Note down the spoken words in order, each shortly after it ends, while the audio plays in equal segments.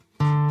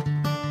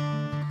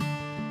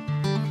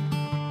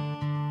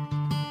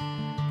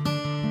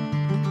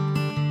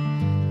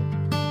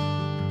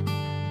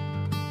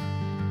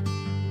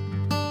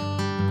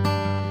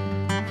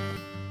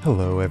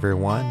Hello,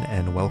 everyone,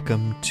 and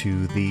welcome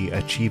to the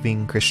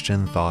Achieving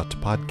Christian Thought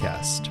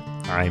podcast.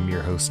 I'm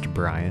your host,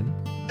 Brian.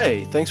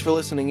 Hey, thanks for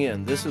listening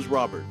in. This is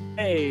Robert.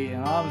 Hey,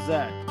 I'm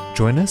Zach.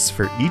 Join us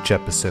for each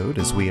episode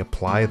as we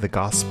apply the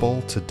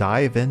gospel to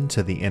dive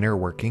into the inner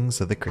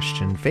workings of the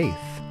Christian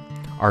faith.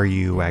 Are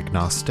you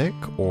agnostic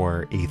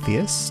or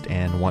atheist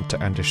and want to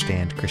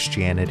understand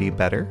Christianity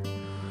better?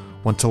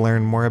 Want to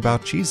learn more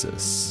about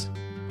Jesus?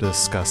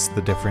 Discuss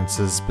the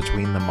differences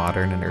between the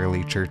modern and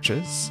early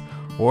churches?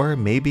 Or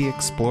maybe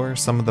explore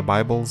some of the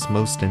Bible's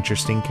most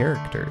interesting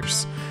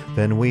characters?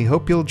 Then we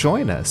hope you'll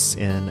join us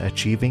in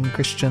Achieving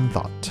Christian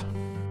Thought.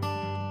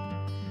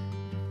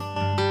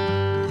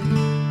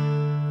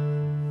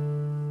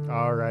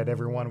 All right,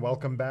 everyone,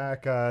 welcome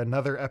back.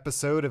 Another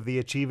episode of the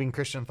Achieving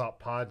Christian Thought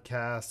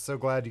podcast. So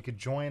glad you could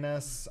join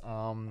us.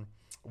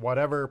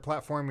 Whatever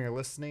platform you're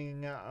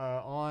listening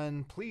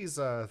on, please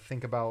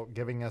think about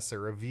giving us a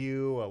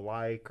review, a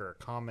like, or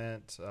a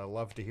comment.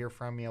 Love to hear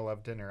from you.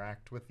 Love to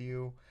interact with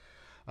you.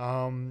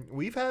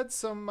 We've had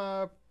some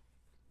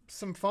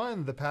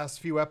fun the past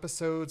few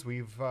episodes.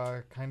 We've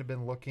kind of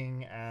been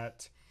looking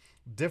at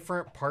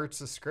different parts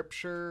of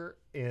scripture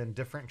in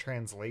different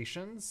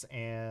translations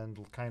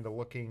and kind of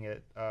looking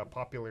at a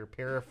popular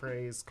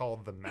paraphrase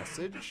called The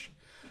Message.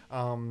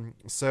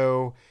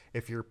 So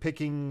if you're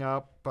picking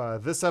up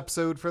this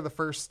episode for the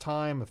first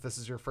time, if this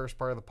is your first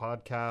part of the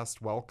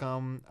podcast,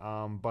 welcome.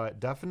 But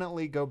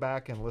definitely go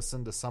back and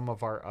listen to some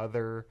of our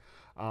other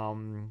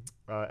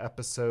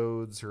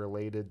episodes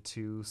related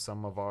to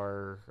some of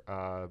our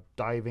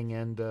diving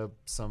into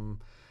some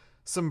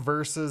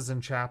verses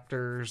and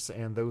chapters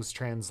and those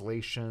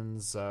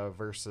translations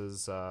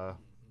versus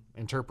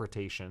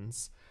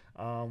interpretations.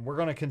 We're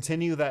going to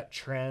continue that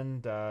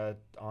trend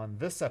on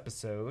this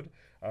episode.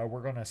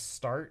 We're going to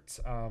start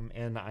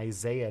in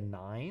Isaiah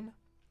 9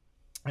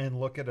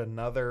 and look at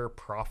another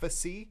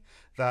prophecy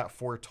that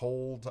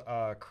foretold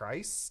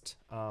Christ.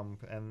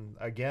 And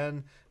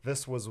again,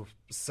 this was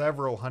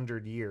several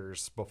hundred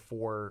years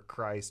before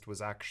Christ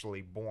was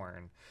actually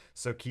born.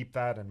 So keep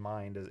that in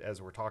mind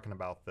as we're talking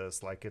about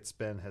this. Like, it's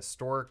been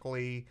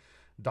historically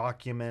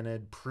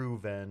documented,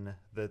 proven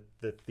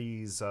that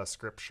these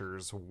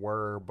scriptures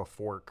were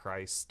before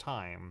Christ's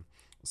time.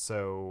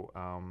 So,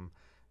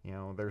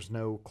 there's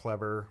no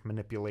clever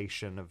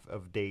manipulation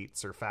of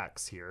dates or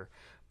facts here.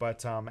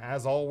 But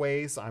as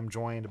always, I'm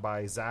joined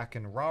by Zach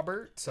and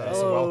Robert. So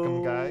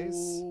welcome, guys.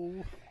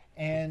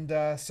 And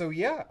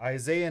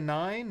Isaiah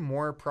 9,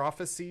 more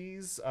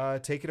prophecies.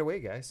 Take it away,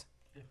 guys.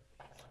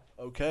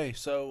 Okay,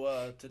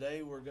 so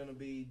today we're going to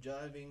be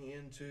diving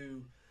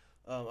into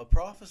a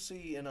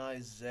prophecy in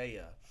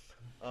Isaiah.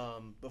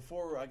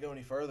 Before I go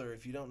any further,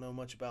 if you don't know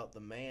much about the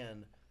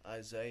man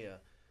Isaiah,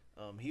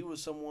 he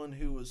was someone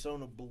who was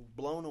so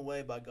blown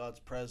away by God's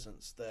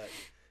presence that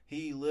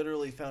he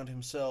literally found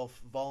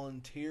himself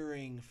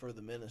volunteering for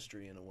the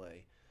ministry in a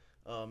way.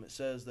 It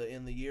says that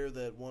in the year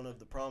that one of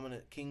the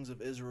prominent kings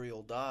of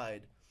Israel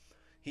died,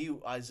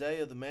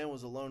 Isaiah, the man,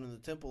 was alone in the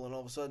temple, and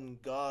all of a sudden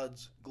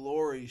God's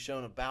glory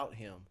shone about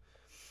him.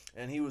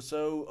 And he was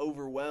so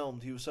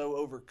overwhelmed, he was so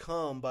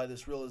overcome by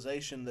this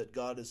realization that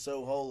God is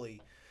so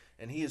holy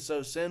and he is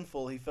so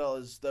sinful, he felt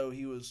as though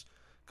he was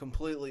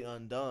completely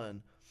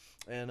undone.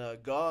 And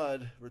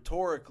God,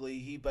 rhetorically,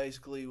 he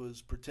basically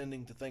was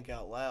pretending to think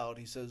out loud.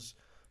 He says,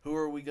 who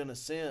are we going to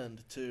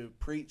send to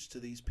preach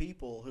to these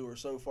people who are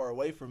so far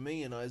away from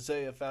me? And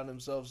Isaiah found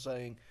himself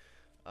saying,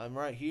 I'm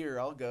right here,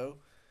 I'll go.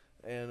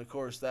 And, of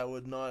course, that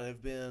would not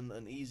have been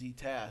an easy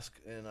task.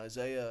 And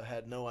Isaiah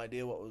had no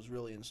idea what was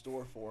really in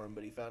store for him,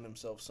 but he found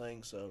himself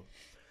saying so.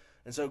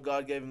 And so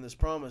God gave him this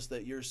promise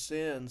that your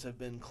sins have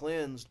been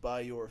cleansed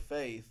by your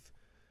faith.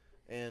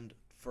 And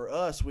for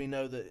us, we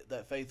know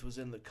that faith was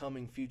in the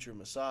coming future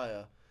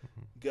Messiah.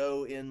 Mm-hmm.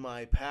 Go in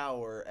my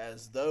power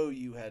as though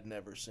you had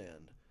never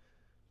sinned.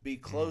 Be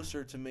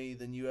closer to me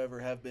than you ever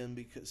have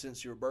been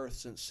since your birth,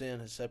 since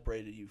sin has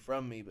separated you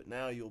from me, but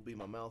now you'll be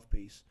my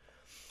mouthpiece.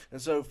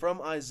 And so from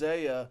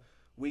Isaiah,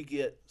 we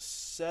get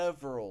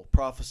several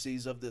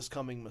prophecies of this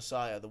coming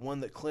Messiah. The one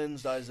that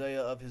cleansed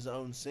Isaiah of his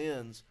own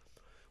sins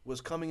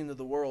was coming into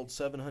the world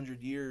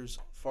 700 years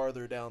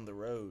farther down the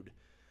road,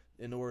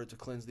 in order to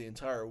cleanse the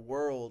entire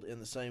world in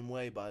the same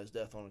way by his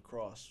death on a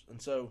cross.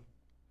 And so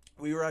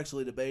we were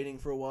actually debating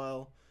for a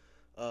while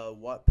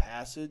what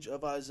passage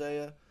of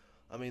Isaiah.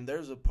 I mean,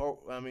 there's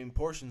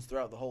portions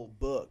throughout the whole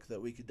book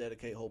that we could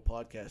dedicate whole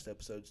podcast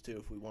episodes to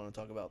if we want to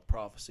talk about the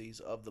prophecies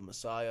of the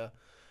Messiah.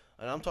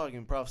 And I'm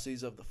talking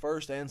prophecies of the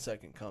first and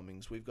second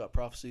comings. We've got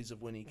prophecies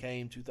of when he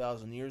came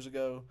 2,000 years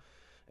ago,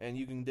 and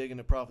you can dig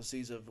into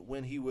prophecies of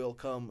when he will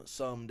come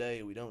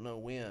someday. We don't know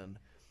when.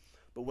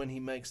 But when he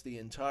makes the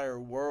entire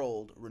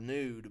world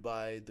renewed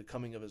by the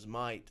coming of his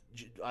might,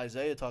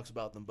 Isaiah talks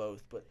about them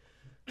both. But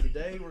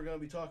today we're going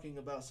to be talking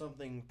about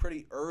something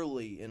pretty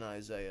early in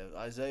Isaiah,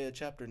 Isaiah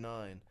chapter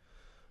 9.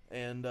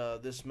 And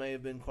this may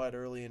have been quite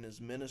early in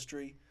his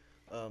ministry.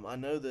 I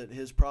know that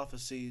his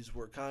prophecies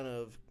were kind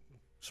of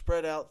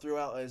spread out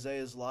throughout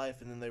Isaiah's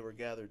life, and then they were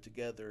gathered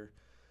together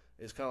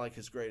is kind of like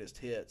his greatest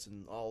hits,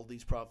 and all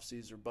these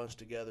prophecies are bunched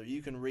together.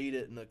 You can read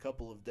it in a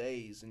couple of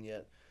days, and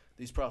yet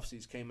these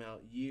prophecies came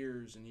out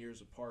years and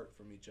years apart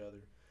from each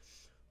other.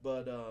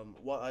 But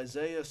what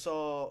Isaiah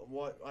saw,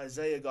 what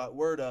Isaiah got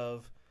word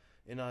of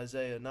in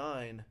Isaiah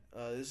 9,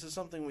 this is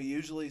something we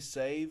usually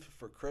save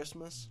for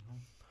Christmas.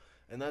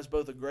 And that's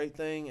both a great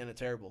thing and a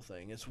terrible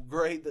thing. It's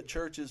great that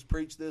churches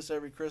preach this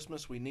every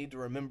Christmas. We need to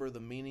remember the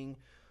meaning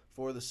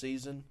for the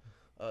season,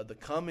 the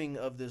coming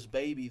of this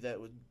baby that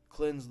would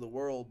cleanse the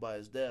world by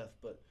his death.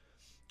 But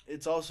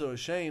it's also a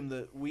shame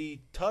that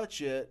we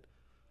touch it,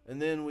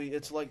 and then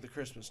it's like the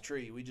Christmas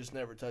tree. We just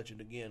never touch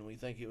it again. We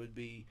think it would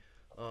be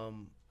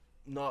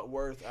not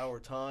worth our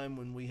time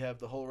when we have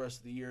the whole rest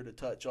of the year to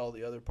touch all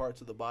the other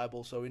parts of the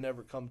Bible, so we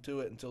never come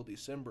to it until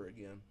December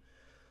again.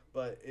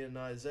 But in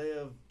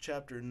Isaiah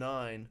chapter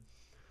 9,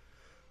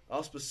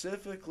 I'll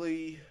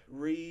specifically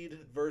read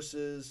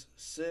verses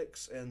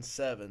 6 and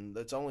 7.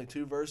 That's only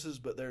 2 verses,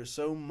 but there's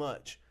so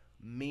much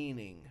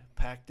meaning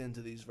packed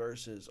into these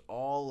verses,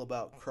 all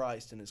about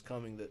Christ and his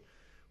coming, that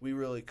we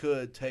really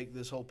could take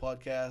this whole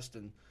podcast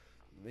and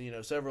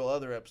several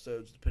other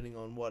episodes depending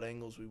on what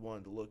angles we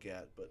wanted to look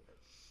at. But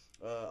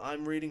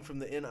I'm reading from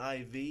the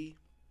NIV.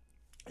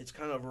 It's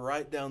kind of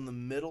right down the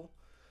middle,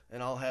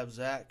 and I'll have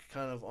Zach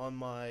kind of on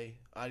my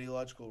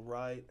ideological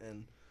right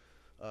and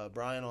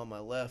Brian on my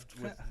left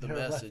with the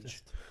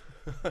message.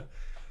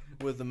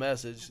 With the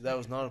message. That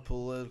was not a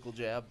political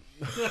jab.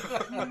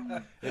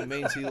 It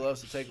means he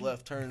loves to take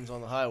left turns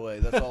on the highway.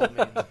 That's all it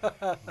means.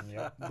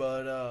 Yep.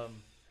 But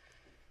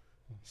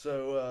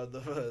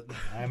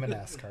I'm a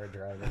NASCAR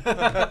driver.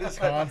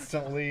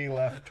 Constantly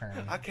left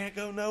turn. I can't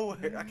go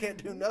nowhere. I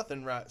can't do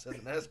nothing right, said the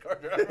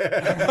NASCAR driver.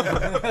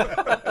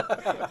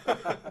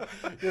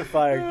 You're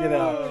fired. Get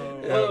out.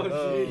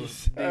 Oh,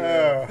 jeez.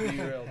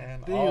 Derailed.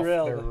 And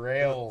Derailed. off the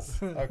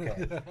rails.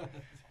 Okay.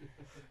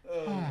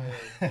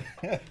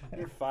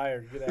 You're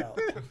fired. Get out.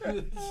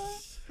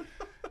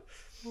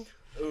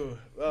 Ooh,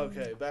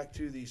 okay, back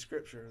to the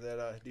scripture that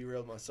I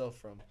derailed myself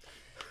from.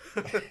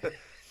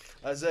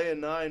 Isaiah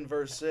 9,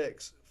 verse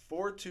 6.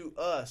 For to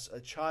us a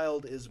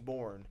child is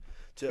born,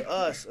 to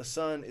us a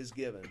son is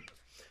given.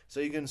 So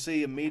you can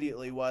see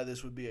immediately why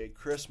this would be a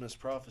Christmas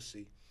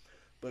prophecy.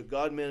 But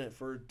God meant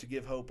it to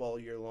give hope all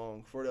year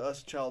long. For to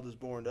us a child is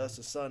born, to us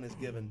a son is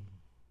given.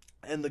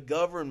 And the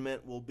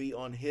government will be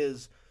on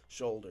his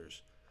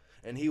shoulders.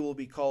 And he will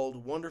be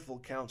called Wonderful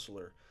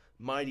Counselor,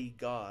 Mighty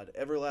God,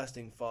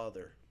 Everlasting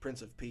Father,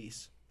 Prince of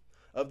Peace.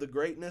 Of the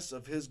greatness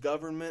of his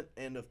government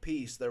and of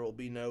peace there will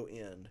be no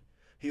end.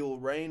 He will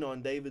reign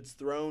on David's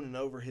throne and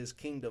over his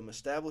kingdom,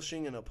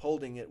 establishing and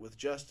upholding it with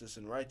justice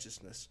and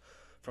righteousness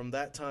from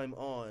that time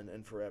on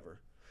and forever.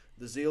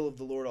 The zeal of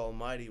the Lord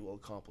Almighty will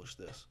accomplish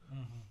this.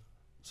 Mm-hmm.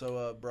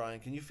 So, Brian,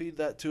 can you feed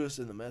that to us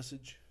in the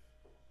message?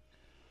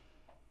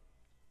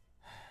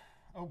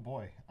 Oh,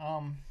 boy.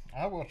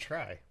 I will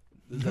try.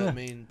 Does that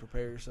mean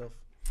prepare yourself?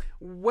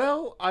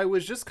 Well, I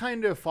was just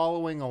kind of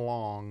following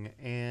along,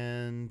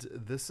 and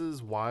this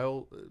is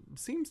wild.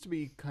 Seems to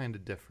be kind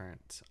of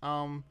different.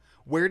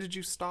 Where did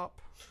you stop?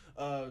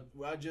 I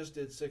just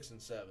did 6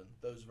 and 7.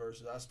 Those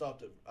verses. I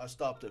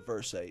stopped at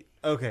verse 8.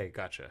 Okay,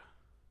 gotcha.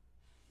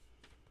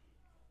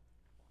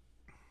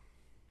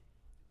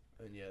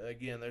 And yeah,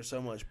 again, there's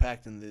so much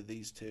packed into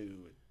these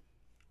two.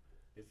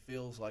 It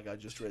feels like I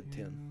just read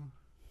 10.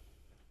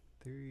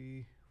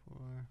 3, 4,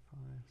 5,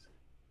 6.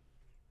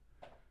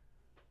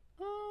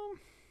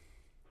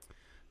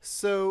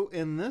 So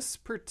in this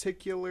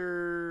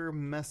particular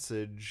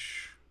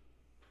message,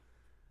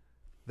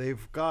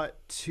 they've got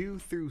 2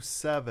 through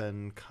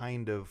 7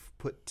 kind of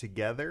put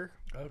together.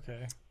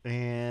 Okay.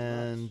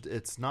 And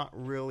it's not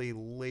really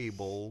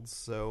labeled,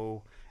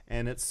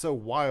 and it's so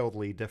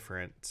wildly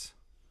different.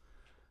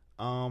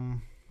 You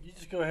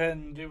just go ahead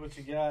and do what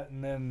you got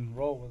and then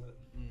roll with it.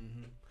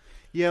 Mm-hmm.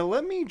 Yeah,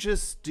 let me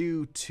just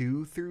do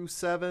 2 through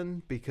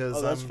 7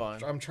 because that's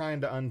fine. I'm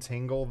trying to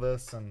untangle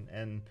this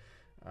and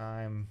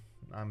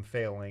I'm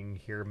failing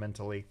here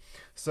mentally.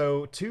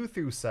 So 2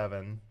 through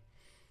 7,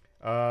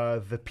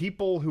 the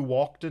people who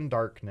walked in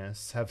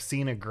darkness have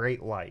seen a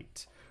great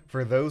light.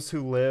 For those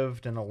who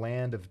lived in a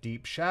land of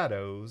deep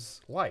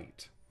shadows,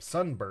 light,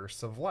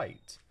 sunbursts of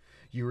light.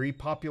 You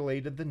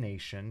repopulated the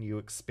nation, you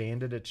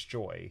expanded its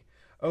joy.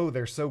 Oh,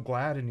 they're so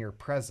glad in your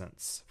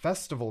presence.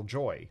 Festival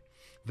joy.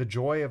 The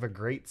joy of a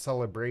great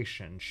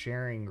celebration,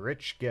 sharing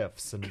rich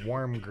gifts and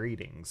warm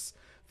greetings.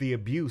 The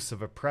abuse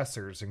of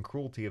oppressors and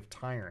cruelty of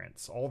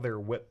tyrants, all their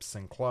whips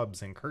and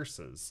clubs and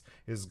curses,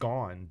 is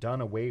gone,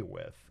 done away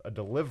with. A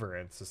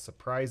deliverance as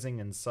surprising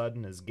and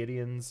sudden as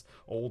Gideon's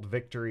old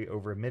victory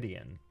over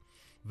Midian.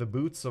 The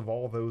boots of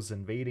all those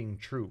invading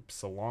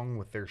troops, along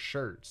with their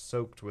shirts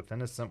soaked with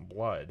innocent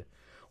blood,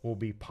 will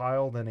be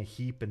piled in a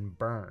heap and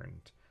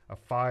burned, a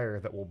fire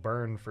that will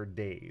burn for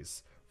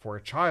days. For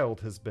a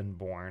child has been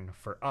born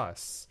for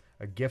us,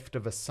 a gift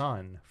of a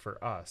son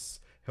for us.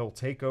 He'll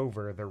take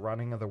over the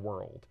running of the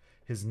world.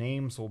 His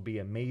names will be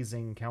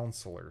Amazing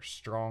Counselor,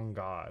 Strong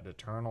God,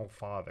 Eternal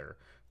Father,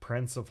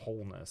 Prince of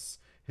Wholeness.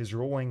 His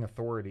ruling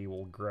authority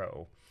will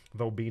grow.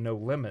 There'll be no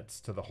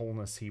limits to the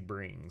wholeness he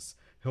brings.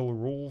 He'll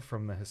rule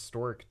from the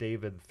historic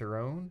David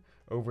throne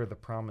over the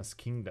promised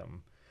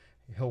kingdom.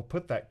 He'll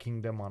put that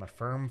kingdom on a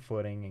firm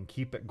footing and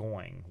keep it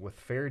going, with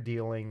fair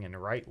dealing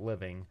and right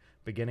living,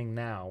 beginning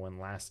now and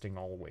lasting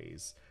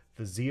always.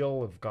 The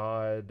zeal of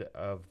God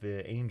of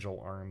the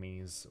angel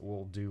armies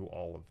will do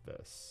all of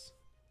this.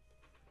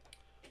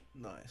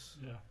 Nice.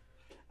 Yeah.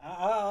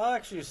 I'll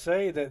actually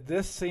say that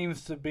this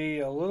seems to be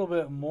a little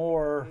bit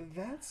more.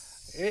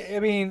 It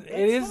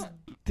is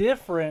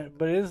different,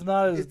 but it is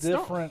not as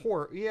different.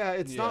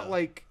 It's not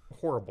like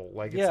horrible.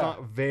 Like, it's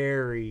not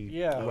very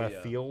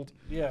left field.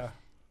 Yeah.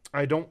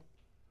 I don't.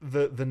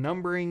 The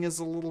numbering is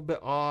a little bit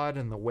odd,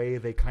 and the way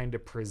they kind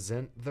of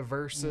present the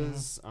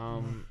verses,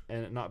 and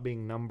it not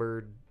being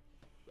numbered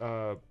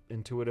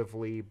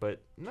intuitively,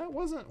 but no, it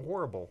wasn't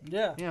horrible.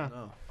 Yeah.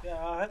 No.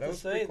 Yeah, I have to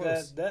say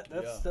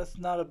that's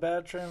not a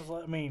bad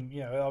translation. I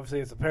mean, obviously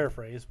it's a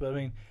paraphrase, but I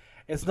mean,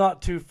 it's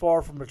not too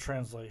far from a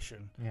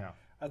translation. Yeah.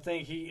 I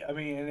think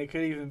and it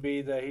could even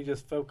be that he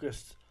just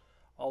focused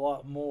a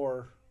lot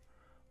more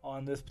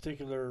on this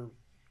particular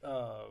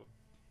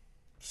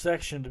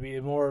section to be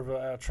more of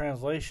a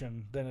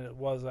translation than it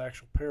was an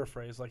actual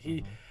paraphrase.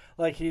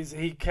 Like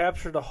he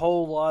captured a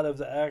whole lot of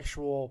the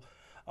actual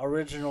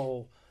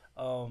original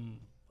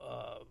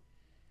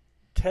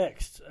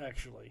text,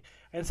 actually.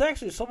 And it's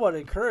actually somewhat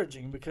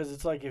encouraging, because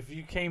it's like if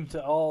you came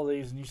to all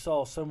these and you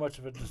saw so much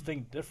of a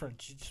distinct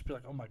difference, you'd just be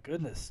like, oh my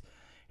goodness,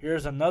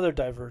 here's another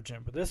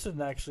divergent. But this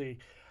one actually,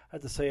 I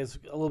have to say, is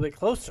a little bit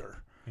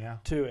closer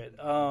to it.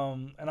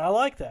 And I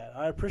like that.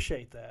 I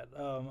appreciate that.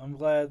 I'm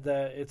glad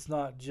that it's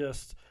not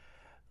just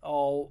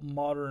all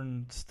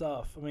modern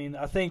stuff. I mean,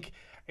 I think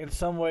in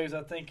some ways,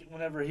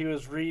 whenever you were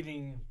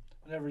reading,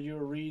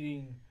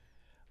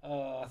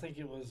 I think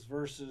it was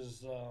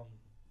verses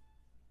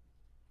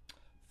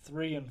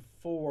 3 and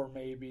 4,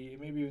 maybe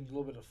even a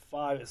little bit of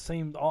 5. It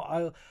seemed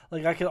I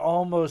could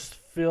almost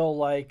feel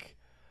like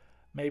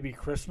maybe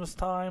Christmas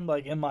time.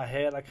 Like in my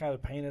head, I kind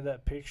of painted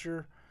that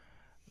picture,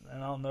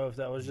 and I don't know if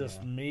that was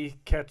just me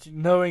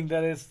knowing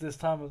that it's this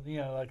time of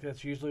like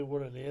that's usually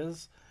what it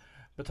is.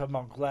 But talking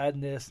about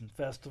gladness and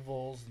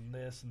festivals and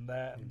this and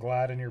that.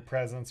 Glad in your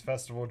presence,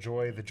 festival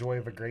joy, the joy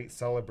of a great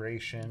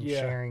celebration,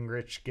 sharing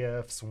rich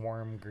gifts,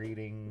 warm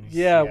greetings.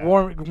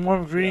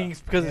 Warm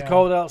greetings because it's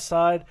cold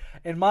outside.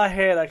 In my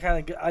head,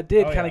 I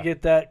did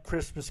get that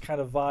Christmas kind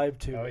of vibe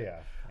to it.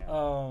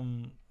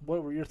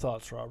 What were your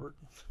thoughts, Robert?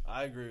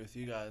 I agree with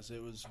you guys.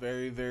 It was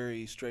very,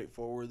 very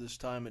straightforward this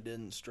time. It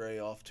didn't stray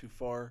off too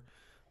far.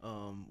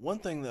 One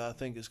thing that I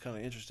think is kind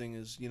of interesting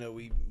is,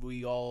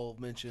 we all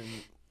mentioned.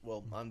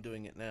 Well, I'm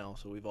doing it now,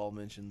 so we've all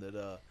mentioned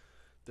that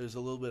there's a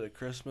little bit of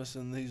Christmas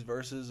in these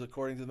verses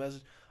according to the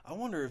message. I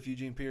wonder if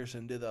Eugene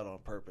Peterson did that on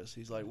purpose.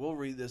 He's like, we'll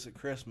read this at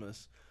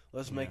Christmas.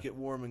 Let's make it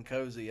warm and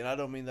cozy. And I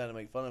don't mean that to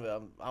make fun of it.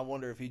 I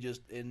wonder if he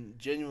just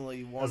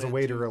genuinely wanted as a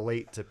way to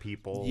relate to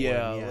people.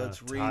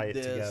 Let's read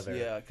this. Together.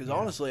 Yeah, because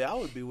honestly, I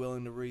would be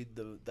willing to read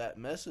that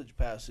message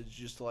passage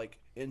just to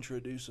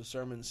introduce a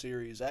sermon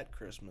series at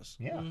Christmas.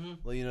 Yeah.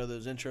 Mm-hmm.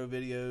 Those intro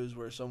videos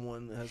where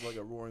someone has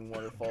a roaring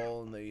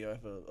waterfall and they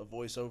have a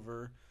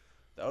voiceover.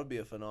 That would be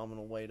a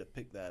phenomenal way to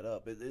pick that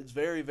up. It's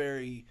very,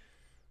 very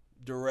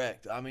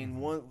direct. I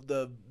mean,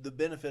 the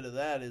benefit of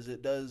that is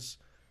it does.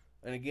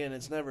 And again,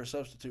 it's never a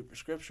substitute for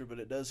Scripture, but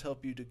it does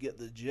help you to get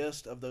the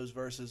gist of those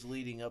verses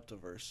leading up to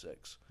verse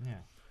 6. Yeah.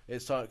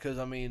 It's because,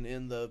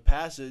 in the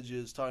passage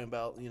is talking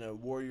about,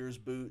 warriors'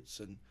 boots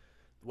and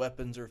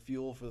weapons or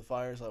fuel for the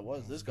fire. It's like,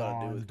 what does this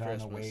got to do with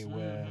Christmas?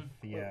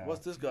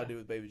 What's this got to do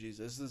with baby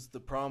Jesus? This is the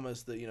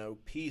promise that,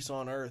 peace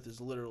on earth is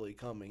literally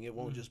coming. It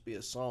won't just be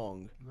a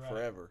song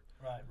forever.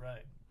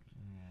 Right.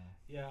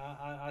 Yeah,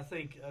 I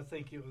think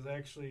it was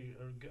actually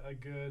a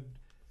good,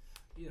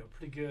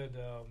 pretty good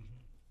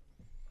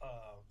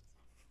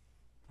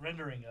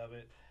rendering of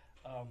it.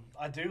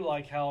 I do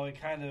like how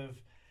it kind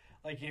of,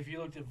 if you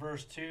looked at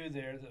verse 2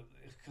 there,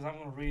 because I'm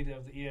going to read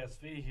of the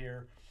ESV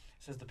here,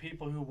 it says, the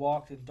people who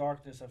walked in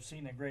darkness have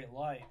seen a great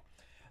light.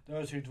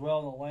 Those who dwell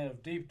in the land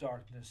of deep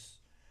darkness,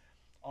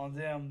 on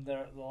them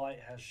the light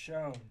has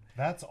shone.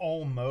 That's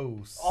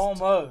almost.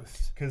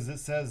 Because it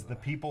says, the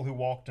people who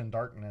walked in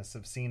darkness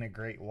have seen a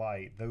great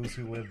light. Those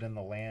who lived in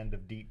the land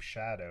of deep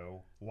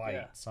shadow,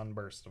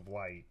 sunburst of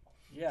light.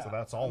 Yeah. So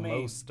that's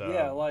almost.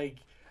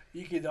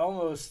 You could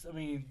almost,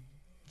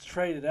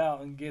 trade it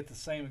out and get the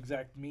same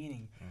exact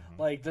meaning.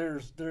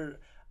 Mm-hmm.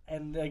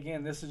 And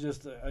again, this is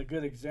just a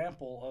good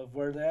example of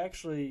where they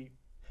actually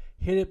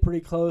hit it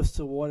pretty close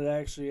to what it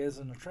actually is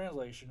in the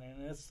translation,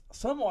 and it's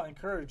somewhat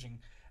encouraging,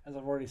 as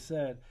I've already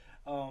said.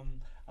 I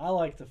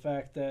like the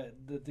fact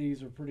that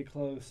these are pretty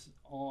close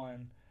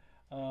on.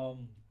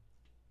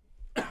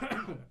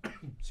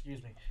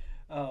 Excuse me.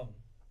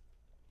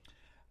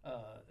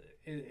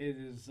 It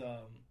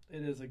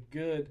is a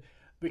good.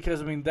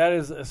 Because, that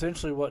is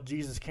essentially what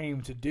Jesus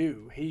came to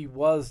do.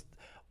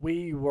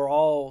 We were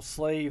all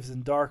slaves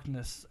in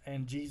darkness,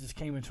 and Jesus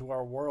came into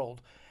our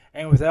world.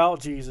 And without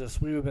Jesus,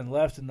 we would have been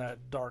left in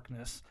that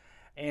darkness.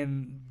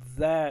 And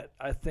that,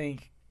 I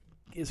think,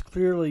 is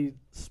clearly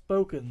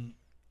spoken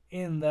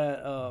in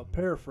that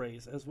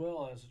paraphrase as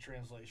well as the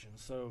translation.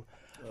 So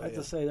I have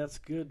to say that's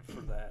good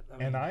for that.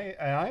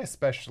 I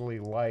especially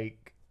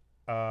like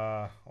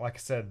I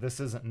said, this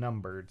isn't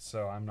numbered,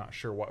 so I'm not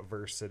sure what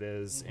verse it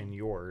is in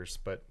yours,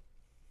 but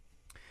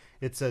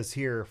it says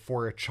here,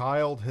 "For a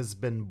child has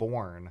been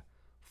born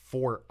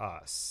for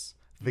us,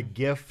 the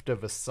gift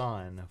of a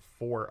son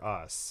for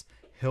us.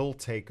 He'll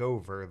take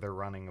over the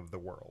running of the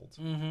world."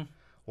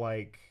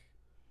 Like,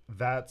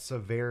 that's a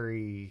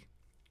very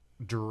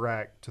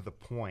direct to the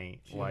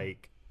point.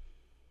 Like,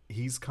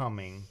 he's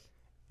coming.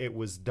 It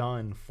was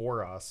done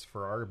for us,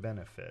 for our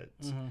benefit,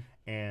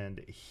 and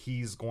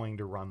he's going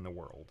to run the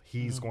world.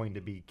 He's going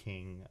to be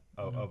king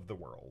of the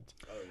world.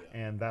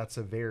 And that's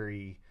a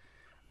very...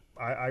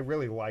 I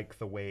really like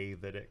the way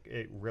that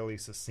it really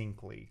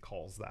succinctly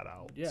calls that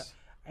out. Yeah.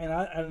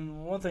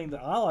 And one thing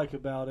that I like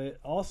about it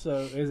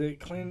also is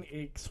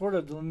it sort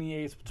of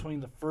delineates between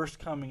the first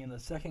coming and the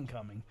second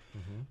coming,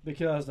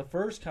 because the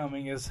first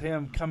coming is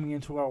him coming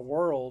into our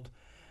world,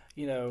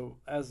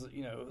 as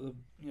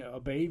a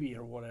baby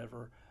or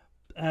whatever,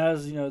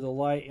 as the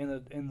light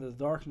in the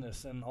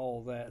darkness and all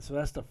of that. So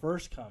that's the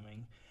first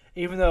coming.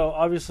 Even though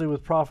obviously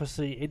with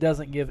prophecy it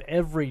doesn't give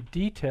every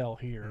detail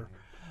here,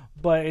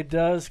 but it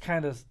does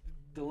kind of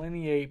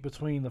delineate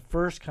between the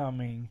first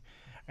coming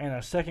and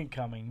a second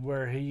coming,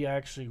 where he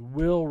actually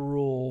will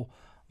rule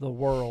the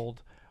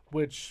world,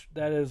 which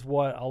that is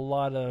what a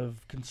lot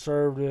of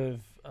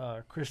conservative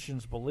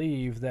Christians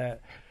believe,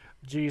 that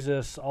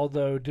Jesus,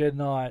 although did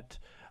not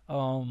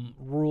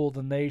rule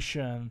the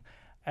nation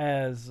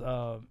as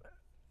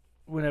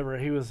whenever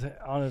he was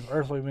on his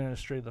earthly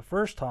ministry the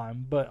first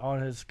time, but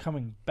on his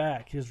coming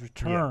back, his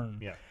return,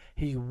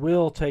 he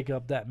will take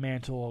up that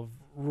mantle of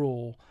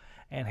rule,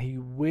 and he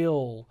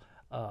will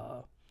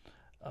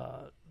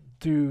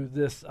do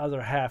this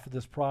other half of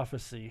this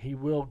prophecy. He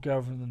will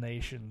govern the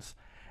nations.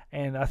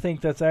 And I think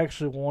that's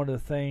actually one of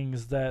the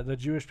things that the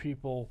Jewish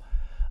people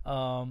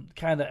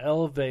kind of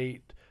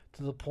elevate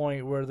to the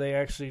point where they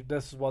actually,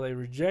 this is why they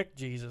reject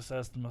Jesus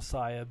as the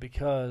Messiah,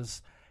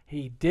 because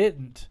he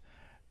didn't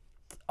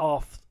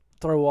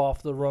throw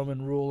off the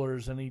Roman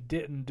rulers, and he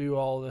didn't do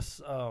all this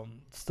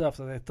stuff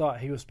that they thought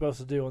he was supposed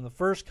to do in the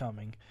first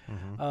coming.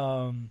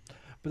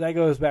 But that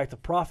goes back to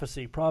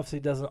prophecy. Prophecy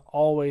doesn't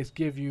always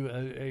give you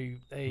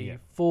a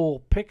full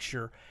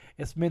picture.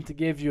 It's meant to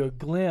give you a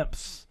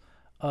glimpse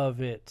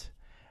of it.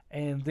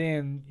 And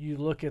then you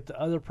look at the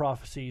other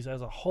prophecies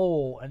as a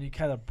whole, and you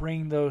kind of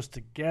bring those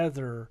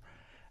together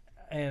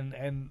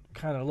and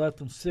kind of let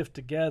them sift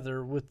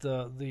together with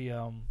the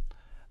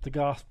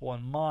gospel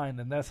in mind,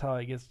 and that's how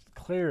it gets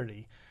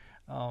clarity.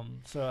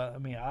 So, I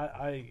mean,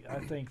 I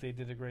think they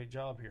did a great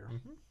job here.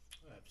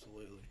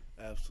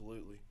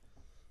 Absolutely.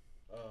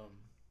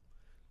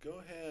 Go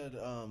ahead,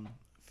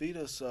 feed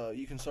us.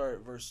 You can start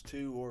at verse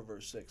 2 or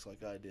verse 6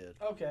 like I did.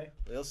 Okay.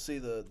 Let's see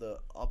the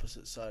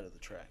opposite side of the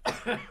track.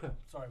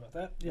 Sorry about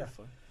that. Yeah.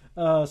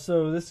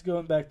 So this is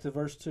going back to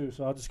verse 2,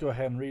 so I'll just go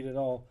ahead and read it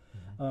all,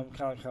 kind of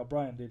like how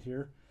Brian did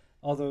here.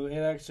 Although it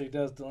actually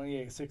does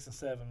delineate 6 and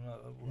 7,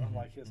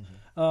 unlike his.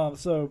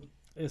 So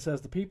it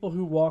says, "The people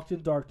who walked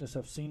in darkness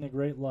have seen a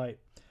great light.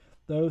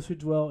 Those who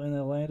dwell in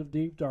a land of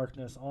deep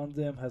darkness, on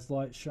them has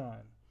light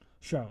shone.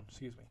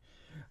 Excuse me.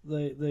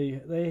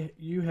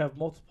 You have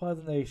multiplied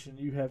the nation,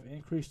 you have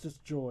increased its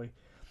joy.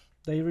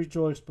 They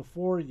rejoice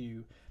before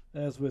you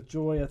as with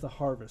joy at the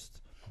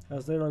harvest,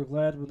 as they are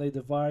glad when they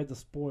divide the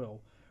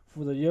spoil.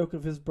 For the yoke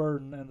of his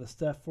burden and the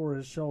staff for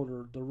his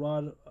shoulder, the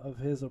rod of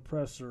his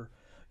oppressor,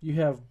 you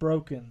have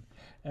broken,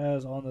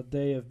 as on the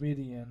day of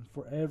Midian,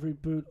 for every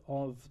boot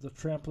of the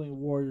trampling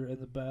warrior in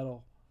the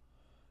battle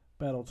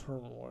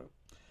turmoil.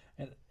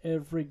 And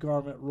every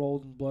garment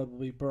rolled in blood will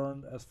be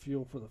burned as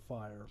fuel for the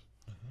fire.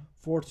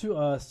 For to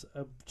us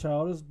a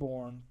child is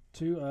born,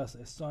 to us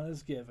a son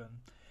is given,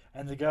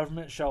 and the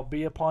government shall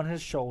be upon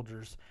his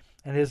shoulders,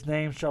 and his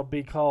name shall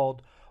be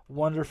called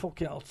Wonderful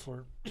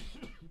Counselor,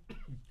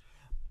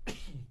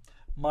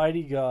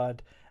 Mighty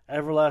God,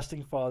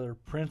 Everlasting Father,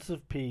 Prince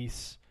of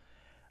Peace.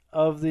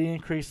 Of the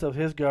increase of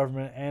his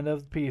government and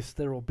of peace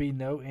there will be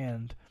no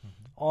end,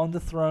 on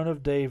the throne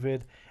of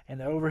David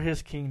and over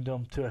his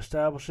kingdom, to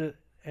establish it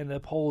and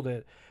uphold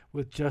it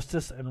with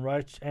justice and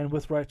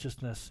with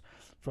righteousness,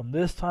 from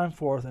this time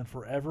forth and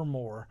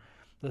forevermore.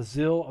 The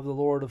zeal of the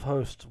Lord of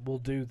hosts will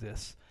do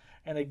this."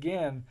 And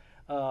again,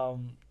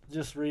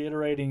 just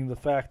reiterating the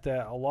fact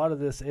that a lot of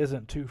this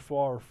isn't too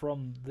far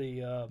from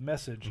the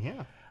message.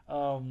 Yeah.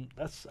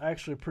 That's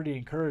actually pretty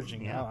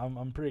encouraging. Yeah.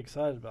 I'm pretty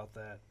excited about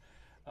that.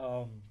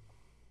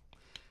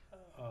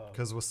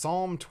 Because with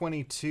Psalm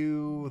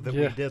 22 that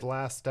we did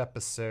last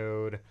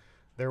episode,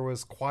 there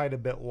was quite a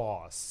bit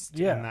lost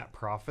in that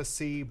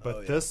prophecy,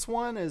 but this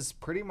one is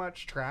pretty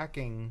much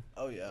tracking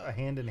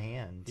hand in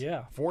hand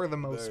for the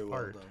most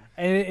part.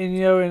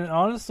 And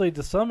honestly,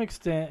 to some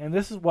extent, and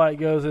this is why it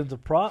goes into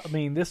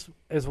this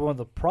is one of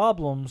the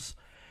problems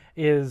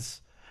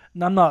is,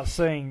 and I'm not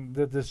saying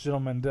that this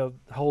gentleman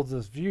holds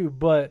this view,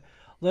 but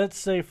let's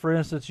say, for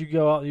instance, you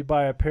go out and you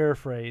buy a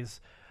paraphrase.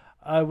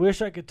 I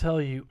wish I could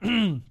tell you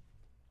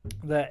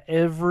that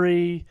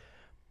every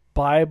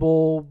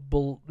Bible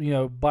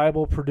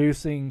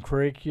producing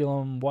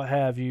curriculum, what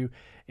have you,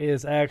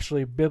 is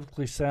actually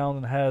biblically sound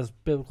and has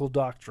biblical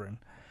doctrine,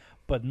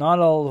 but not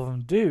all of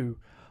them do.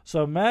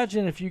 So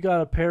imagine if you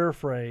got a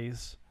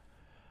paraphrase,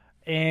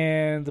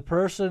 and the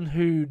person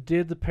who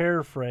did the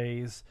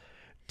paraphrase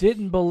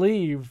didn't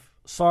believe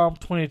Psalm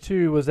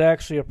 22 was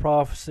actually a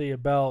prophecy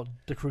about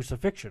the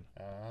crucifixion.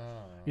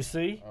 You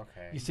see?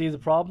 Okay. You see the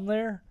problem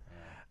there?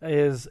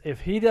 Is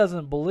if he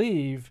doesn't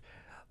believe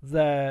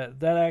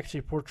that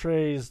actually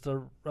portrays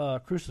the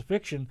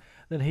crucifixion,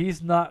 then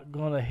he's not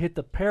going to hit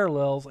the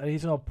parallels, and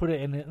he's going to put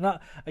it in.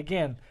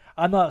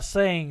 I'm not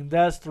saying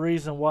that's the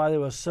reason why there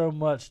was so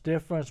much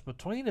difference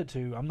between the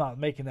two. I'm not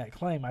making that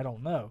claim. I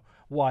don't know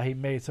why he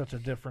made such a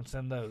difference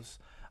in those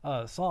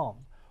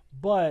psalms.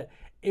 But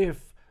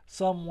if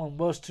someone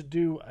was to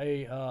do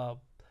a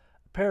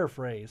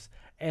paraphrase,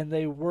 and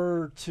they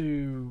were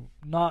to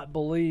not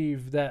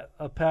believe that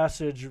a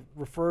passage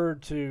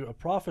referred to a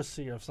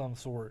prophecy of some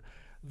sort,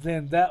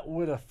 then that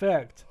would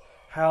affect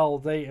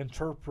how they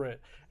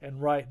interpret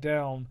and write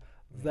down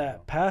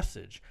that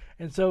passage.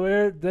 And so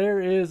there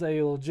is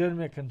a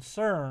legitimate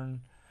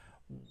concern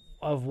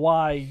of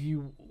why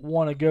you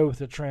want to go with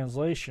the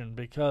translation,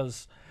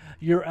 because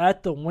you're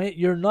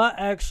not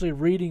actually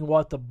reading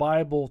what the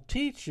Bible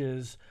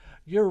teaches.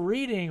 You're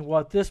reading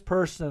what this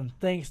person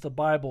thinks the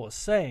Bible is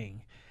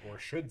saying. Or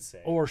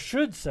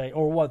should say,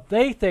 or what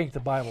they think the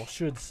Bible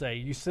should say.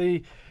 You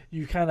see,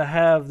 you kind of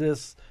have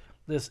this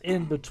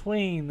in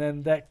between,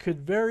 then that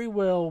could very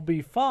well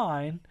be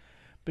fine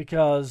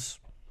because,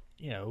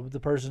 the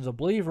person's a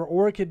believer,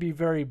 or it could be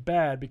very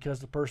bad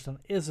because the person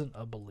isn't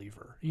a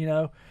believer,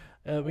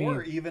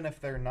 or even if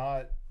they're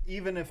not,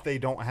 even if they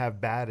don't have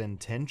bad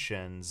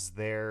intentions,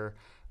 their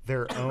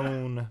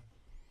own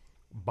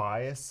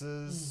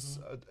biases,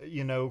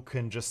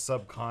 can just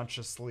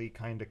subconsciously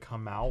kind of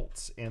come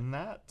out in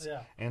that.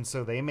 Yeah. And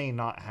so they may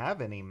not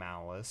have any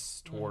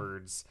malice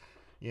towards,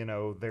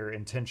 they're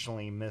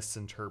intentionally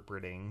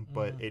misinterpreting,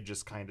 but it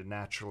just kind of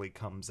naturally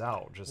comes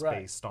out just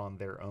based on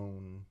their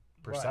own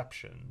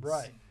perceptions.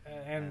 Right.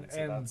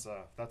 And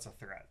so that's a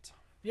threat.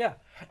 Yeah.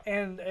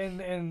 And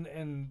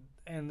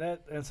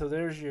so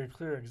there's your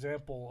clear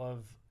example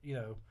of,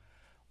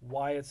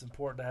 why it's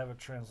important to have a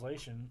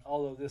translation,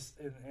 although this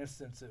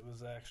instance it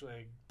was actually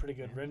a pretty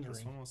good rendering.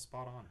 This one was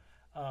spot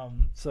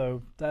on.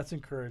 So that's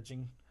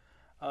encouraging.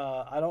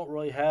 I don't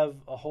really have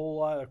a whole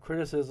lot of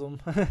criticism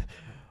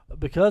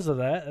because of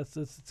that.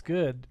 It's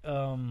good.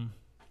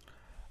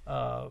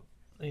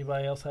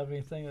 Anybody else have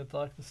anything they'd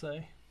like to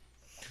say?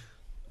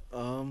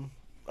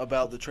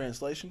 About the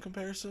translation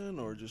comparison,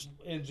 or just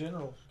in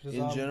general?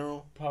 In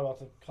general, probably about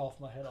to cough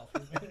my head off.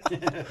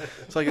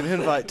 It's like an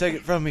invite. Take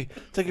it from me.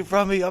 Take it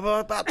from me. I'm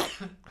about.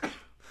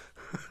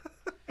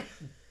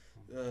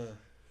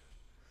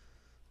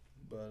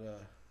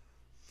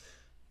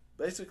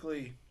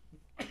 Basically,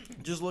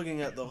 just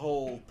looking at the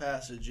whole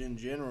passage in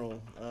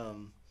general.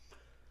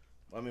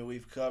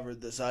 We've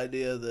covered this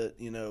idea that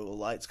a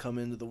light's come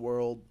into the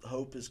world,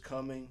 hope is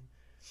coming.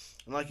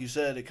 And like you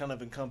said, it kind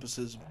of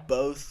encompasses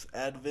both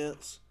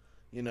advents.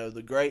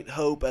 The great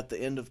hope at the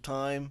end of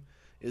time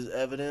is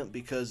evident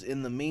because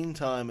in the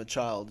meantime, a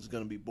child is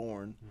going to be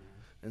born.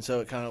 Mm-hmm. And so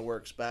it kind of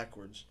works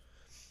backwards.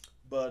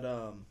 But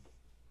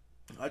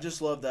I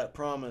just love that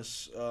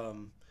promise.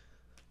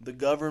 The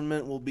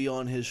government will be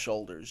on his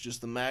shoulders.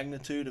 Just the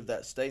magnitude of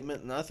that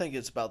statement. And I think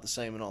it's about the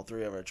same in all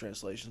three of our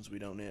translations. We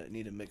don't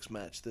need to mix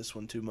match this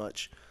one too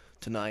much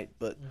tonight.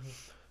 But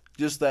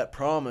just that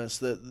promise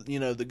that,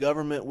 the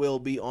government will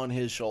be on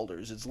his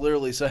shoulders. It's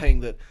literally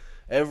saying that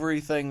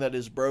everything that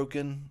is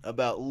broken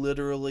about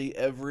literally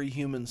every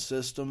human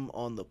system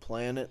on the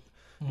planet,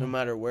 no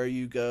matter where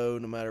you go,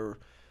 no matter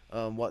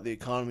what the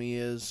economy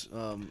is,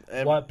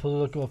 what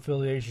political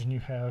affiliation you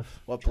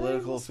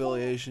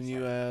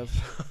have,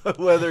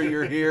 whether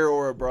you're here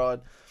or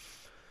abroad,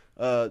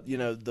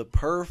 the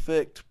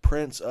perfect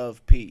Prince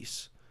of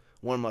Peace.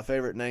 One of my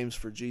favorite names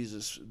for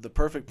Jesus, the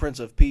perfect Prince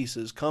of Peace,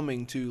 is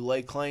coming to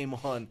lay claim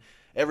on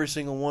every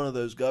single one of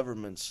those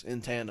governments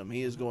in tandem.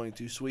 He is going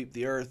to sweep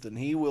the earth, and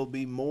he will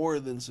be more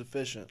than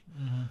sufficient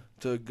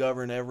to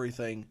govern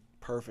everything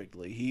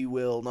perfectly. He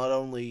will not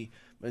only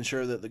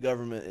ensure that the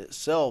government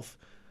itself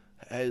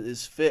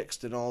is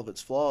fixed in all of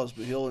its flaws,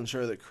 but he'll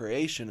ensure that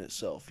creation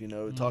itself,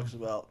 it talks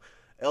about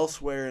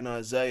elsewhere in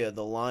Isaiah,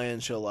 the lion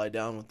shall lie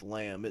down with the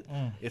lamb.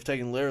 If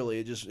taken literally,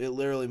 it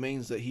literally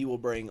means that he will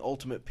bring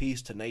ultimate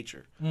peace to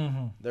nature.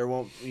 There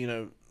won't,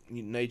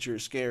 nature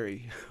is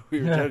scary.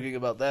 We were joking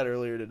about that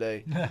earlier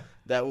today.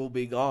 That will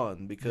be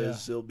gone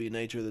because it'll be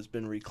nature that's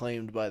been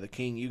reclaimed by the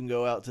king. You can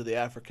go out to the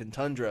African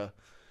tundra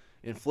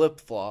in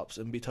flip-flops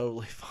and be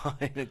totally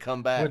fine and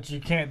come back. But you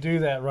can't do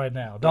that right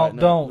now. Don't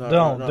do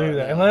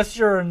that. Unless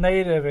you're a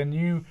native and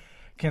you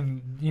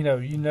can,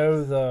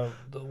 the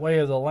way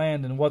of the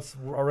land and what's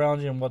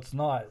around you and what's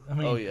not.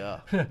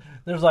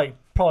 There's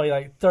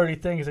probably 30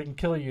 things that can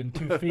kill you in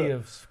 2 feet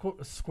of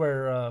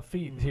square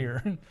feet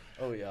here.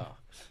 Oh, yeah.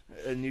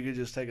 And you could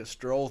just take a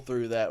stroll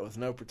through that with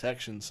no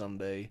protection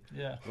someday.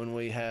 Yeah. When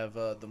we have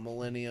the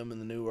millennium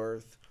and the new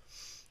earth.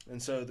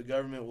 And so the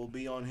government will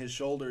be on his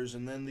shoulders,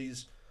 and then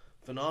these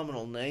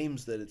phenomenal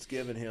names that it's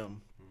given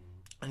him,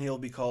 and he'll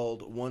be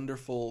called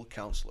Wonderful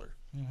Counselor.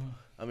 Mm-hmm.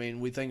 I mean,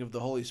 we think of the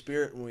Holy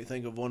Spirit when we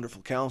think of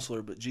Wonderful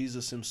Counselor, but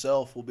Jesus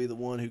himself will be the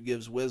one who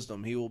gives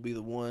wisdom. He will be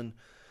the one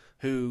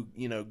who,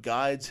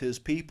 guides his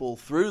people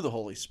through the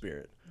Holy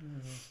Spirit.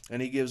 Mm-hmm.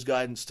 And he gives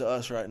guidance to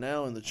us right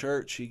now in the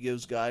church. He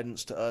gives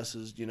guidance to us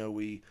as,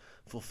 we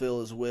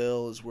fulfill his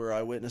will, as we're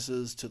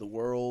eyewitnesses to the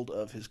world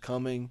of his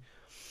coming.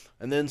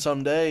 And then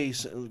someday,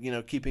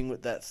 keeping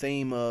with that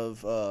theme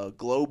of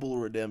global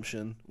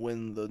redemption,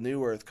 when the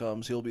new earth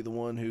comes, he'll be the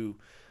one who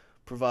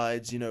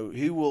provides,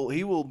 he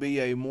will be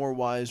a more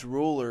wise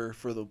ruler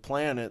for the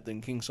planet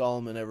than King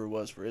Solomon ever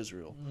was for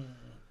Israel.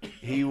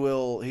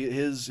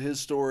 His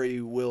story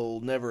will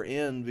never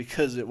end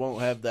because it won't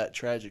have that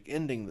tragic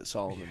ending that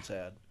Solomon's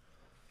had.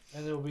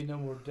 And there will be no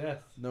more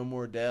death. No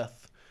more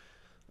death.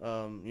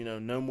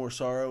 No more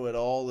sorrow at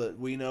all that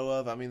we know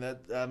of. I mean,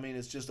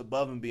 it's just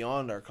above and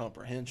beyond our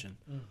comprehension.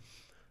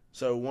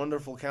 So,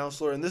 Wonderful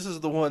Counselor, and this is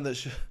the one that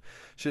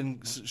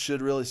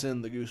should really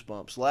send the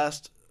goosebumps.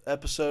 Last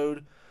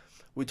episode,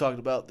 we talked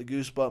about the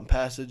goosebump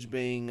passage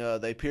being,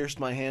 they pierced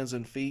my hands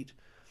and feet.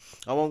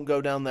 I won't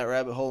go down that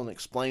rabbit hole and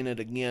explain it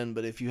again,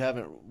 but if you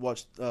haven't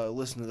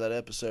listened to that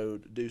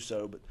episode, do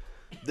so. But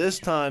this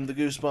time, the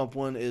goosebump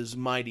one is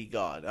Mighty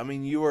God. I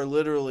mean, you are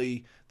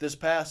literally, this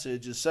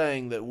passage is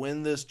saying that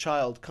when this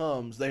child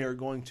comes, they are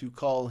going to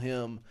call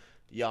him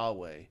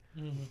Yahweh.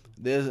 Mm-hmm.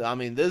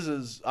 This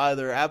is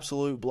either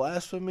absolute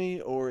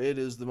blasphemy or it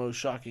is the most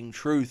shocking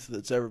truth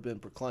that's ever been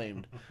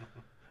proclaimed.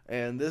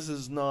 And this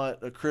is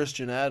not a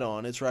Christian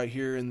add-on. It's right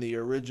here in the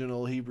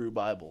original Hebrew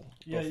Bible.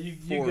 Yeah,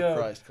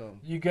 Christ comes.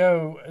 You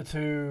go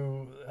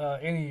to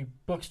any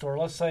bookstore.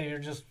 Let's say you're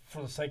just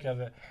for the sake of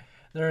it.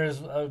 There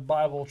is a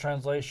Bible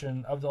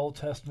translation of the Old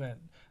Testament,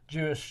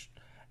 Jewish.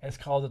 It's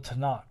called the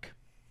Tanakh.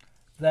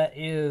 That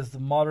is the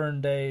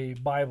modern-day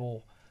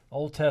Bible,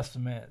 Old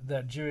Testament,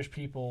 that Jewish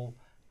people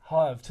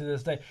have to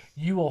this day.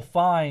 You will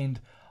find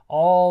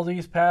all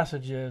these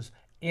passages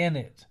in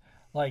it.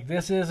 Like,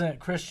 this isn't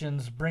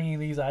Christians bringing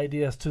these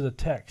ideas to the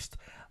text.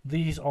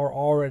 These are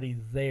already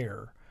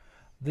there.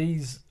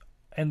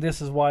 And this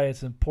is why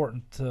it's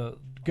important to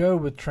go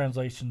with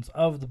translations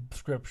of the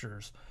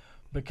scriptures,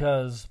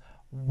 because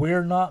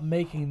we're not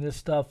making this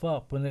stuff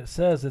up. When it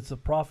says it's a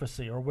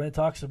prophecy, or when it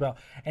talks about,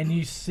 and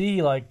you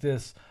see like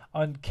this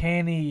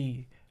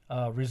uncanny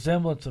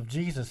resemblance of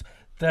Jesus,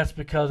 that's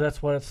because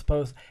that's what it's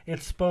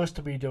supposed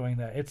to be doing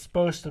that. It's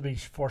supposed to be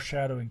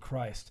foreshadowing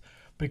Christ.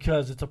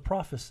 Because it's a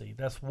prophecy.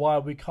 That's why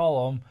we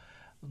call them,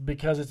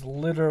 because it's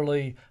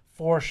literally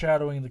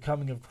foreshadowing the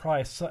coming of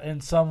Christ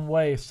in some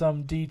way,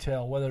 some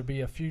detail, whether it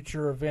be a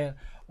future event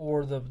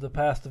or the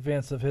past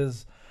events of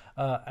his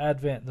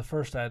advent, the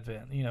first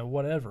advent,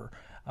 whatever.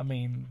 I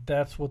mean,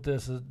 that's what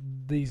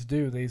these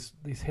do.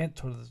 These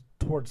hint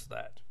towards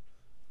that.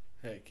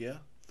 Heck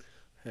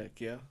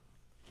yeah.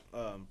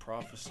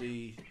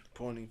 Prophecy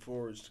pointing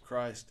forwards to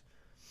Christ.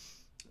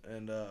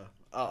 And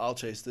I'll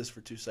chase this for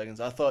 2 seconds.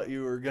 I thought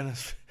you were going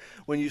to,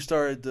 when you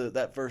started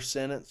that first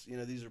sentence,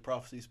 these are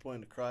prophecies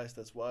pointing to Christ.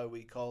 That's why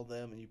we call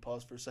them, and you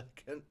paused for a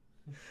second.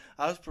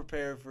 I was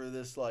prepared for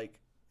this,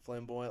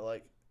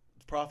 flamboyant,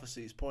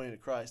 prophecies pointing to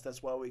Christ.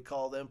 That's why we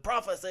call them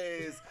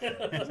prophecies.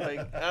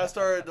 I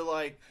started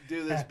to,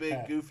 do this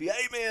big, goofy,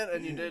 amen,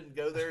 and you didn't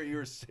go there. You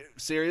were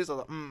serious. I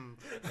was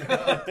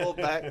I pulled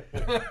back.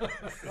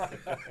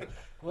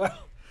 Well,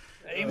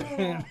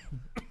 amen.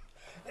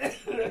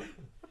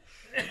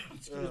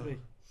 Excuse me.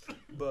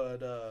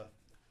 But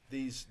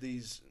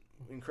these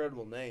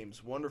incredible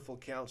names: Wonderful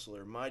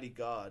Counselor, Mighty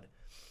God,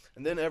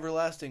 and then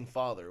Everlasting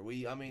Father.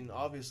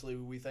 Obviously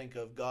we think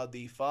of God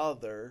the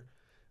Father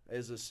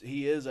as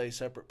he is a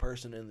separate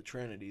person in the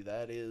Trinity.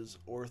 That is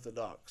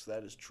orthodox.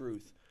 That is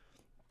truth.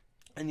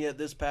 And yet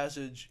this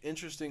passage,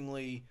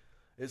 interestingly,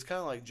 is kind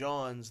of like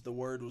John's. The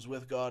Word was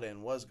with God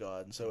and was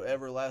God. And so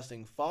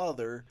Everlasting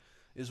Father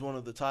is one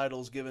of the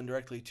titles given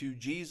directly to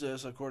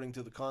Jesus according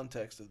to the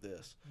context of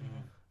this.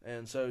 Mm-hmm.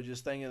 And so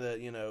just thinking that,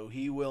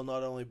 he will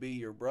not only be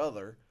your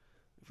brother,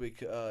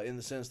 in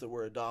the sense that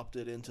we're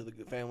adopted into the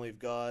family of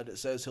God. It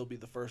says he'll be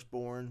the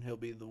firstborn. He'll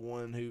be the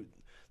one who,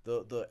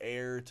 the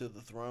heir to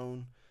the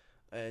throne.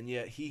 And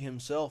yet he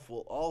himself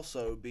will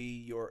also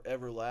be your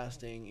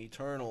everlasting,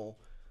 eternal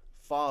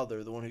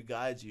Father, the one who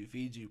guides you,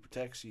 feeds you,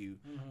 protects you,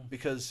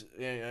 because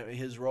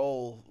his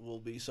role will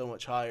be so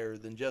much higher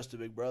than just a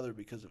big brother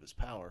because of his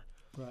power.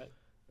 Right.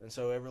 And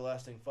so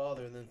Everlasting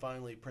Father, and then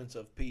finally Prince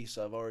of Peace.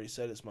 I've already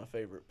said it's my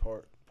favorite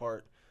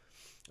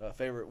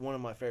one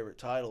of my favorite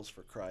titles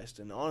for Christ.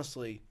 And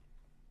honestly,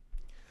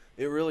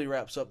 it really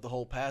wraps up the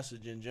whole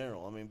passage in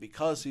general.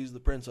 Because he's the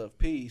Prince of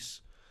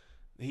Peace,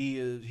 he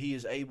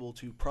is able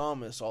to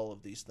promise all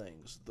of these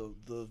things.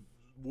 The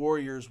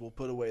warriors will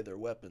put away their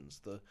weapons.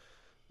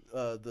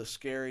 The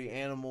scary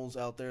animals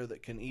out there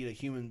that can eat a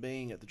human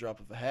being at the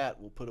drop of a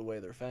hat will put away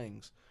their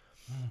fangs.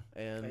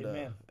 And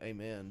Amen.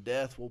 Amen.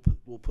 Death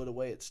will put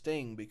away its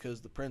sting,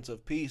 because the Prince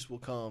of Peace will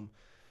come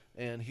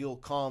and he'll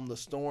calm the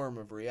storm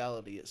of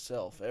reality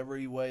itself.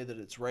 Every way that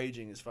it's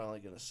raging is finally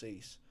going to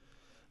cease.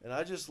 And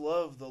I just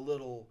love the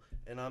little,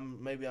 and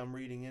maybe I'm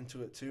reading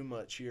into it too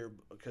much here,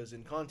 because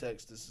in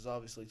context this is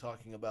obviously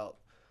talking about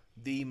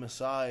the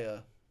Messiah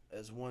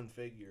as one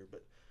figure,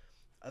 but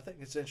I think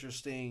it's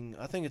interesting.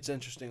 I think it's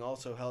interesting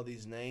also how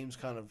these names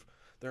kind of,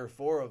 there are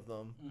four of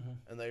them,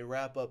 and they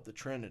wrap up the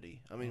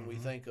Trinity. I mean, we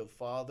think of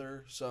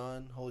Father,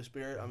 Son, Holy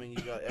Spirit. I mean,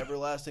 you got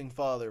Everlasting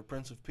Father,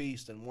 Prince of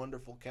Peace, and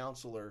Wonderful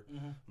Counselor,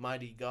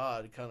 Mighty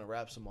God. It kind of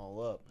wraps them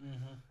all up.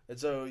 And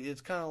so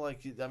it's kind of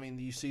like, I mean,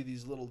 you see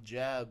these little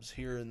jabs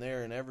here and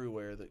there and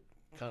everywhere that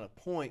kind of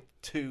point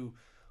to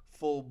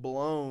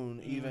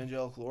full-blown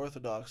evangelical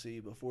orthodoxy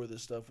before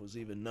this stuff was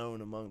even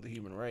known among the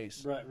human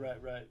race. Right.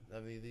 I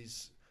mean,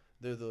 it's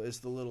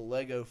the little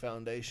Lego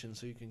foundation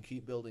so you can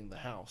keep building the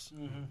house.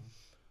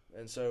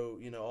 And so,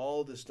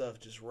 all this stuff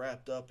just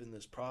wrapped up in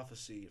this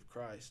prophecy of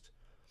Christ.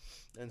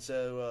 And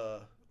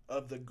so,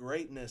 of the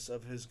greatness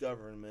of his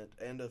government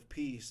and of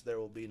peace, there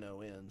will be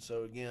no end.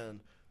 So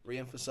again,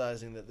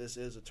 reemphasizing that this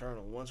is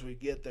eternal. Once we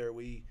get there,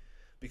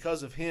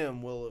 because of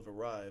him, will have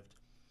arrived.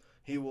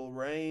 He will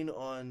reign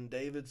on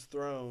David's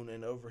throne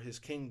and over his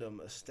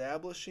kingdom,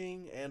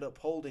 establishing and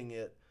upholding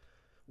it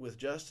with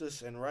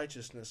justice and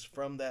righteousness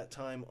from that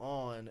time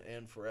on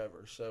and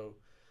forever. So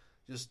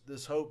just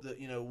this hope that,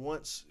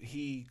 once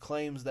he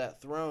claims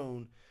that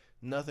throne,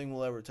 nothing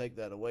will ever take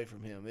that away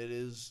from him. It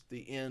is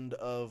the end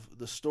of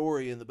the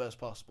story in the best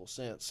possible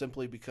sense,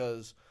 simply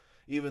because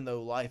even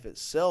though life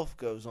itself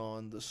goes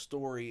on, the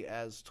story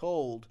as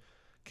told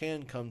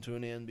can come to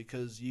an end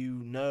because you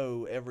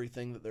know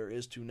everything that there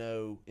is to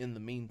know in the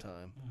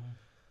meantime.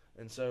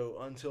 And so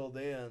until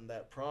then,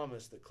 that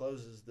promise that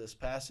closes this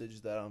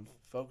passage that I'm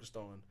focused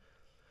on,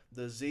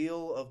 the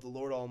zeal of the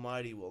Lord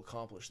Almighty will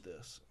accomplish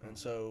this. And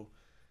so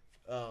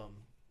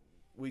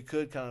we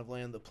could kind of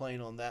land the plane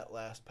on that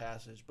last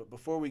passage. But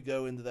before we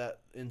go into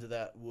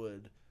that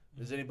wood,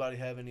 does anybody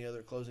have any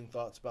other closing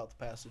thoughts about the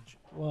passage?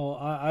 Well,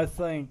 I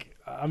think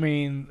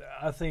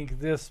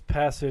this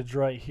passage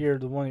right here,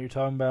 the one that you're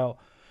talking about,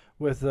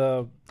 with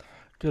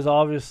because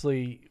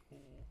obviously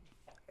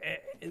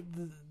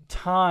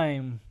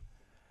time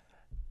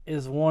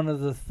is one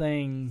of the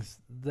things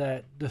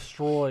that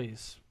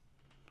destroys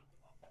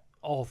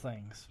all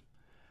things.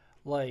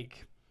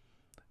 Like,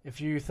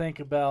 if you think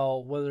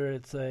about whether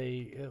it's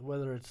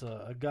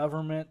a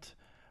government,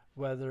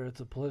 whether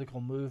it's a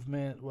political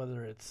movement,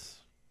 whether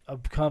it's a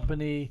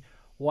company,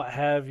 what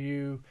have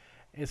you,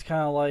 it's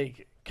kind of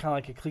like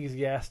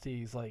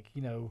Ecclesiastes. Like,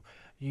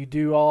 you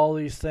do all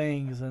these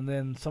things, and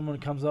then someone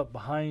comes up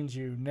behind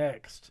you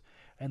next,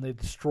 and they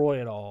destroy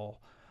it all.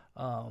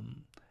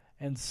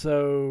 And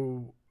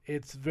so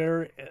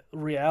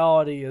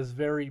reality is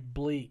very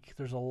bleak.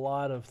 There's a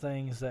lot of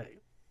things that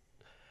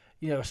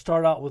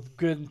start out with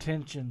good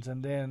intentions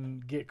and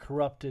then get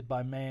corrupted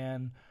by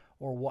man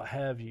or what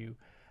have you.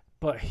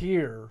 But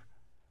here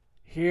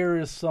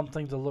is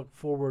something to look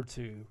forward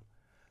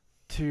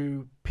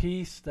to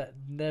peace that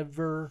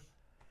never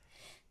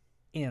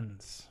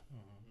ends.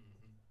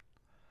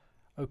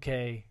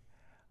 Okay,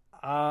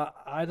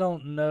 I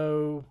don't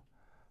know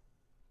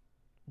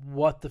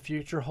what the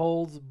future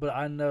holds, but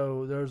I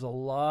know there's a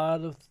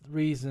lot of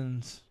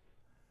reasons.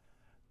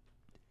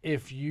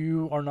 If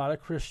you are not a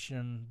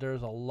Christian,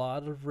 there's a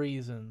lot of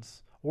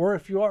reasons, or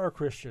if you are a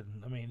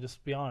Christian, I mean,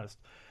 just be honest,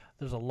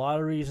 there's a lot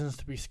of reasons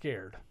to be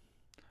scared.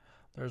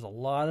 There's a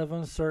lot of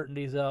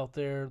uncertainties out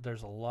there.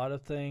 There's a lot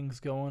of things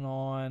going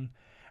on,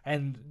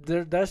 and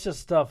that's just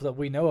stuff that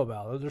we know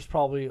about. There's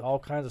probably all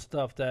kinds of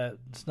stuff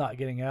that's not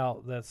getting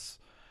out that's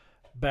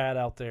bad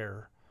out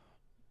there,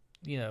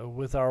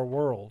 with our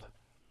world.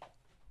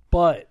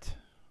 But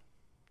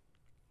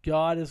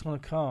God is going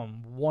to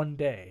come one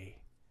day,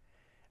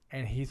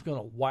 and he's going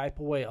to wipe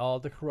away all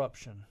the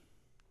corruption,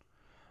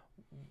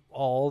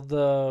 all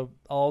the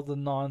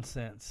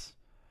nonsense,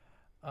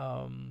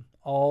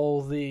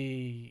 all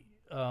the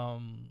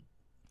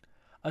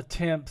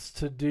attempts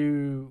to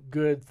do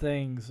good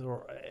things,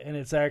 and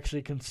it's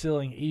actually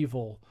concealing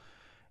evil,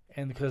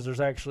 and because there's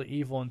actually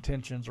evil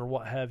intentions or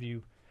what have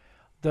you,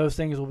 those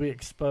things will be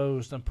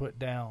exposed and put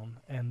down,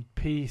 and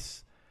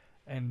peace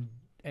and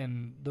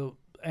the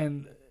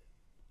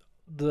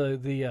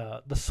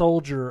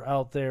soldier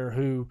out there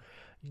who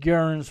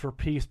yearns for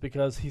peace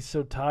because he's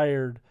so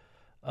tired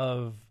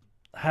of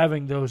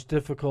having those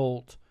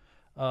difficult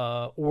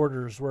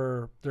orders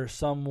where there's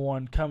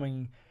someone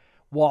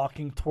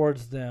walking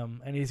towards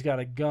them, and he's got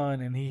a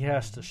gun and he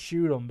has to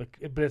shoot him, but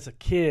it's a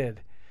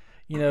kid.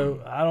 I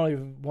don't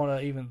even want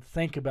to even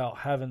think about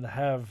having to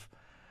have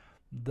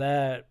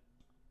that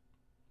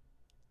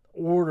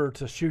order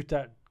to shoot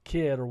that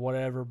kid or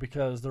whatever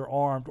because they're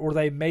armed, or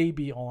they may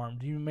be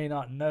armed. You may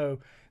not know,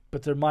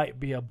 but there might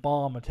be a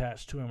bomb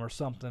attached to him or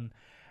something.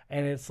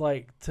 And it's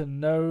like to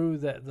know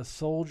that the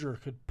soldier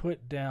could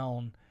put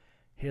down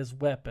his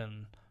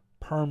weapon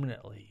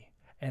permanently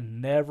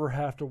and never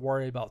have to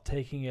worry about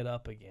taking it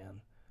up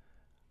again.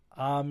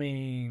 I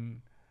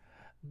mean,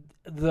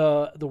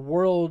 the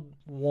world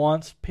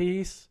wants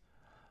peace,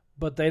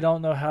 but they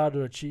don't know how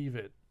to achieve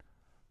it.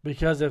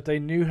 Because if they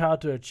knew how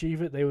to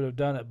achieve it, they would have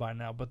done it by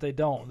now. But they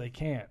don't. They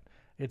can't.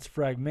 It's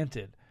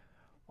fragmented.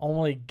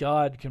 Only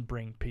God can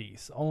bring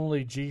peace.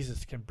 Only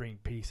Jesus can bring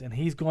peace. And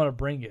he's going to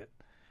bring it.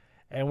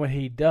 And when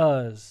he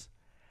does,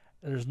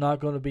 there's not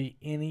going to be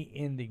any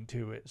ending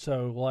to it.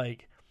 So,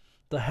 like,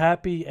 the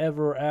happy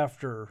ever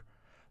after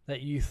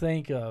that you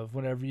think of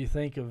whenever you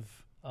think of,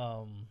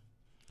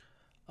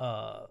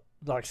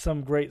 like,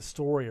 some great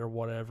story or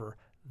whatever,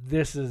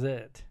 this is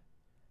it.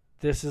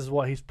 This is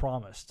what he's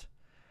promised.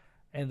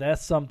 And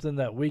that's something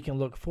that we can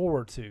look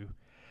forward to.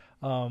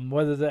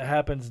 Whether that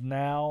happens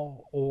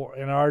now or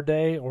in our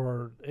day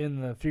or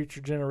in the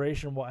future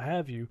generation, what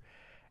have you,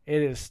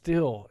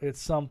 it's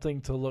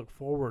something to look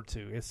forward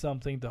to. It's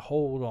something to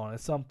hold on.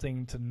 It's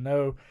something to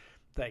know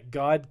that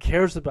God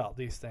cares about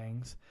these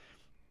things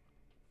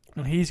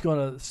and he's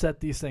going to set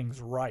these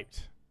things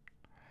right.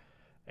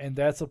 And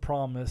that's a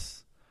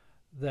promise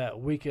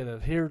that we can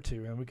adhere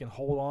to and we can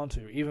hold on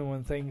to, even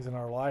when things in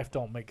our life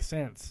don't make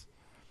sense.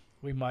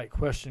 We might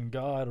question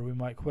God or we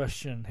might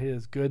question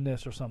his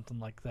goodness or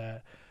something like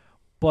that.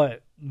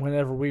 But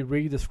whenever we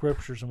read the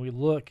scriptures and we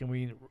look and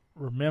we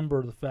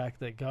remember the fact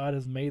that God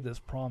has made this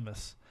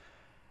promise,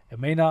 it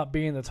may not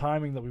be in the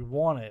timing that we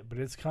want it, but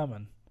it's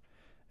coming.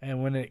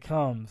 And when it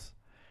comes,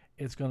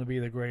 it's going to be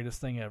the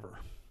greatest thing ever.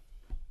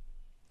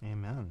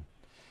 Amen.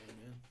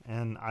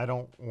 And I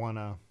don't want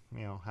to,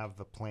 have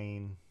the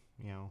plane,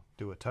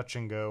 do a touch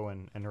and go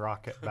and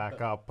rocket back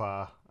up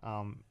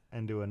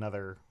and do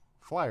another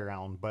fly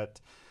around, but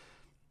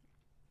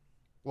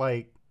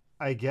like,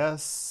 I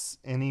guess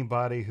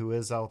anybody who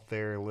is out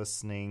there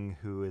listening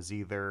who is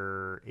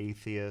either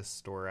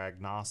atheist or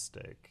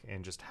agnostic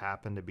and just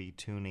happen to be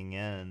tuning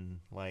in,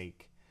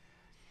 like,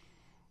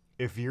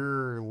 if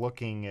you're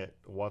looking at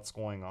what's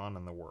going on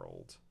in the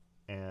world,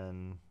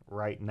 and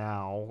right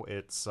now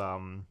it's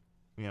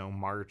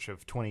March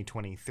of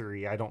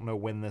 2023. I don't know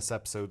when this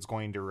episode's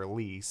going to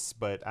release,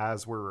 but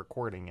as we're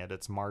recording it,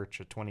 it's March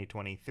of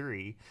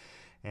 2023.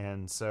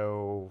 And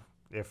so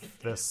if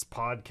this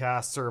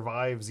podcast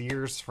survives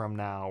years from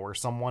now, or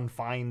someone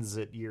finds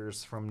it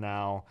years from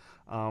now,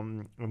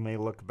 when they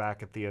look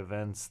back at the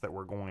events that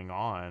were going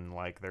on,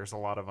 like, there's a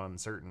lot of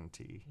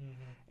uncertainty,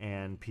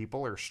 and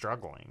people are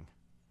struggling.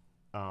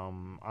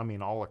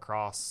 All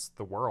across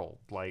the world,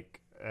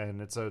 like,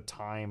 and it's a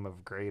time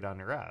of great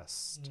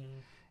unrest.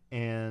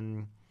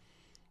 And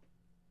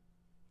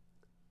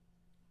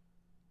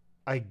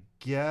I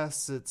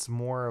guess it's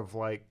more of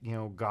like,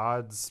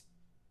 God's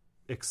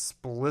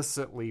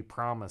explicitly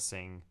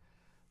promising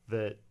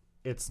that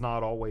it's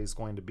not always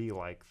going to be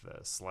like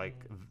this.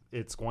 Like,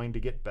 it's going to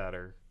get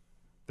better.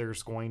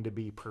 There's going to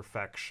be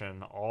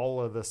perfection.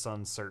 All of this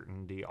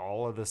uncertainty,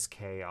 all of this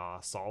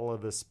chaos, all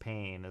of this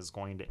pain is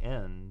going to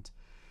end.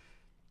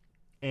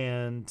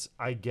 And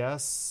I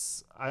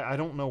guess I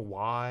don't know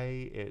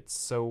why it's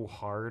so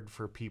hard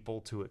for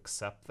people to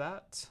accept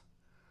that.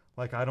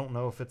 Like, I don't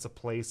know if it's a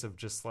place of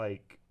just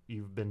like,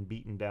 you've been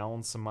beaten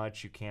down so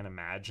much you can't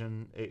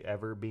imagine it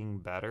ever being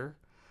better.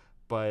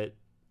 But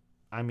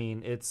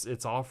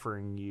it's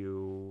offering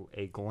you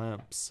a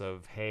glimpse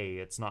of, hey,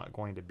 it's not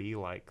going to be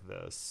like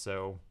this.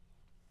 So,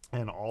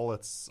 and all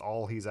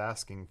he's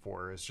asking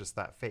for is just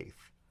that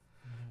faith.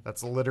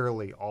 That's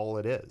literally all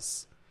it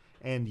is.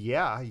 And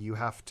yeah, you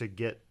have to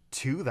get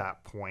to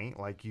that point.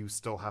 Like, you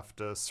still have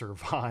to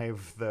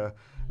survive the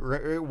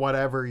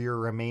whatever your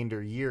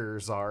remainder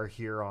years are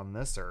here on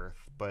this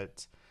earth.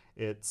 But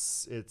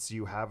it's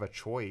you have a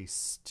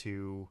choice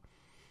to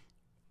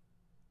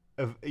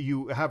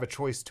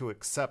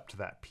accept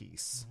that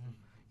peace.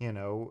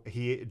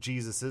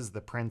 Jesus is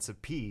the Prince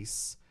of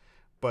Peace,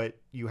 but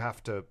you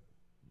have to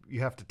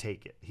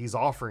take it. He's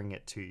offering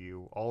it to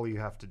you. All you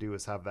have to do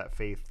is have that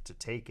faith to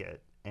take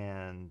it,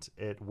 and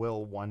it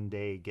will one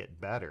day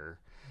get better.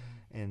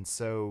 And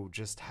so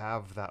just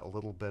have that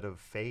little bit of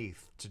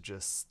faith to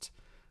just,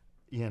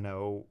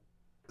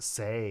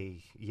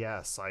 say,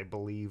 yes, I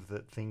believe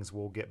that things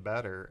will get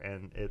better,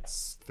 and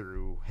it's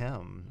through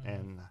him.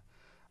 And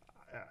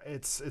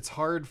it's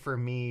hard for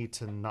me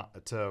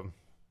to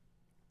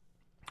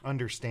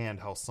understand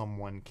how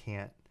someone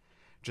can't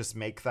just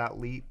make that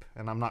leap.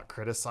 And I'm not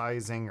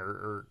criticizing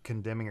or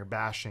condemning or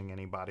bashing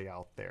anybody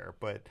out there,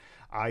 but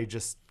I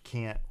just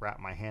can't wrap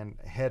my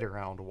head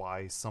around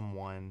why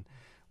someone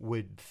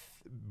would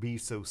be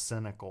so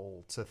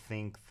cynical to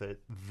think that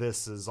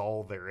this is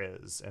all there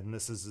is and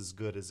this is as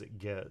good as it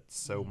gets,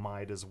 so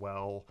might as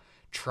well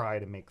try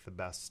to make the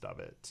best of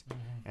it,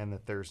 and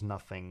that there's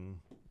nothing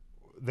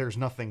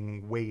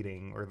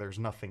waiting, or there's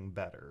nothing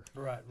better,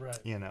 right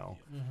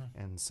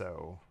And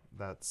so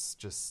that's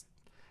just,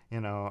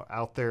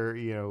 out there,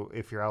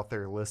 if you're out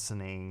there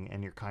listening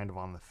and you're kind of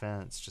on the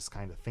fence, just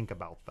kind of think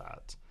about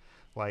that.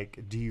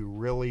 Like, do you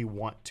really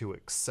want to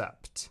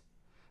accept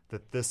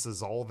that this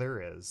is all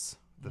there is,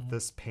 that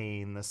this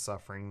pain, this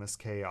suffering, this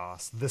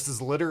chaos, this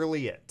is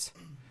literally it?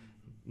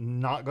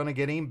 Not going to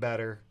get any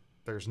better.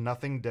 There's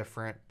nothing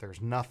different.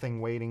 There's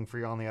nothing waiting for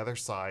you on the other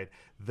side.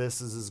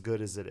 This is as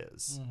good as it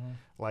is.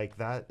 Like,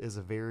 that is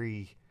a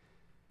very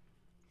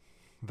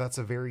that's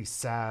a very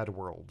sad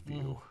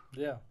worldview.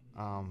 Yeah.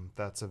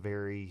 That's a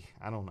very,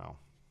 I don't know.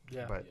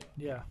 Yeah. But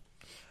Yeah.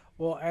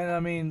 Well, and I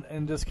mean,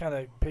 and just kind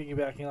of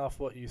piggybacking off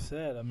what you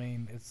said, I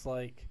mean, it's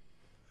like,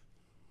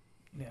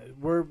 you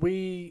know,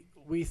 we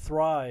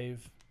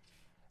thrive.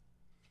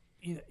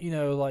 You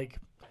know, like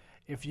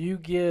if you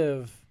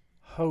give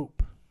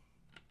hope,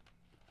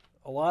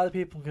 a lot of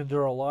people can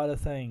do a lot of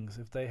things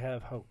if they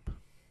have hope.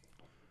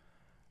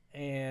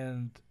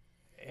 And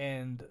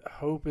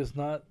hope is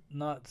not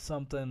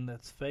something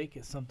that's fake.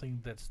 It's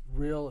something that's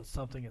real. It's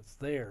something that's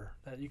there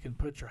that you can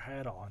put your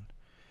hat on.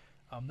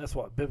 That's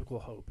what biblical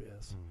hope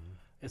is. Mm-hmm.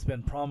 It's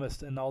been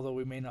promised, and although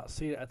we may not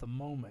see it at the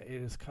moment,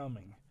 it is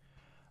coming.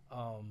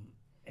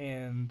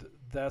 And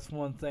that's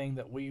one thing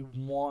that we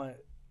want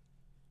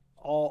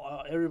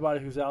everybody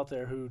who's out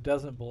there who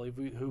doesn't believe,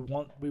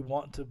 we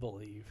want to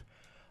believe.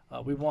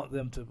 We want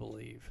them to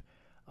believe,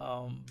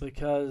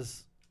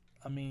 because,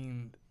 I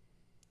mean,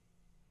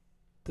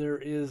 there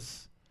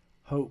is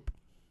hope.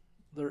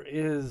 There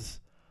is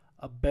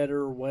a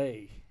better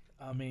way.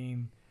 I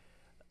mean,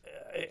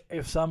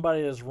 if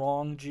somebody has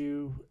wronged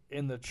you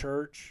in the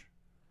church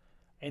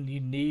and you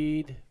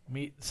need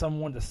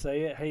someone to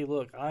say it, hey,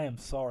 look, I am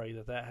sorry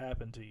that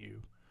happened to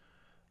you.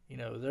 You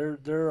know,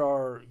 there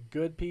are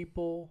good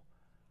people.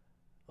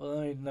 Well,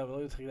 let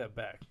me take that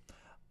back.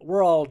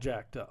 We're all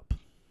jacked up.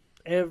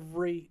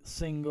 Every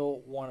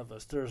single one of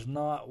us. There's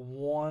not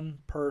one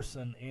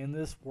person in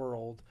this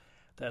world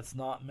that's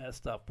not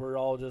messed up. We're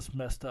all just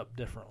messed up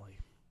differently.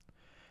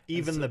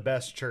 Even the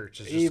best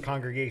church is just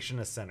congregation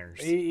of sinners.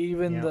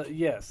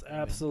 Yes,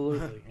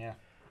 absolutely. Yeah.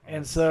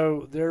 And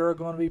so there are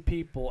going to be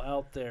people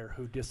out there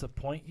who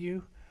disappoint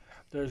you.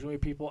 There's going to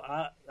be people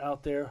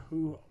out there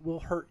who will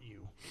hurt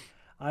you.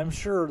 I'm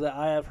sure that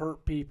I have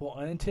hurt people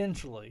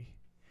unintentionally.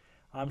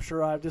 I'm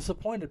sure I've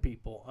disappointed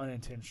people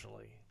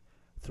unintentionally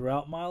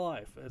throughout my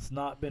life. It's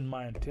not been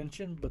my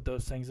intention, but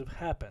those things have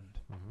happened.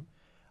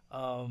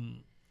 Mm-hmm.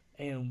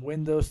 And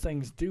when those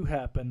things do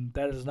happen,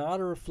 that is not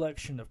a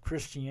reflection of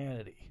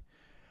Christianity.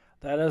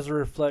 That is a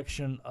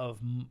reflection of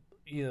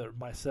either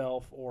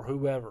myself or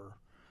whoever.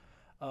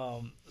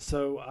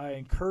 So I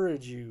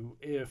encourage you,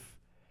 if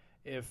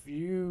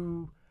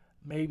you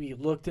maybe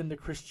looked into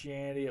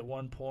Christianity at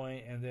one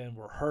point and then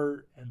were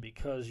hurt, and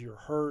because you're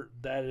hurt,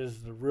 that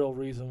is the real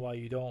reason why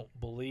you don't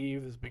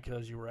believe, is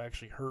because you were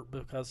actually hurt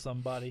because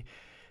somebody,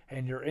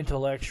 and your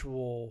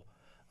intellectual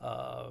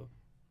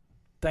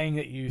thing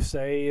that you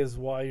say is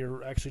why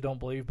you actually don't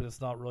believe, but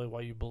it's not really why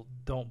you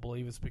don't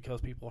believe. It's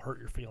because people hurt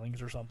your feelings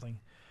or something.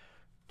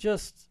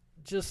 Just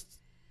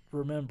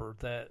remember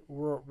that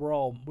we're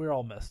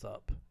all messed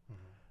up.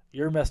 Mm-hmm.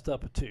 You're messed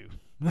up too.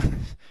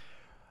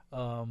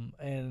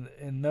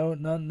 And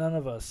none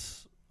of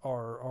us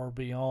are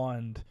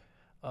beyond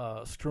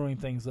screwing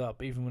things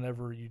up, even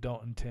whenever you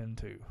don't intend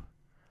to.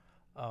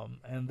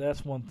 And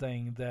that's one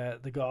thing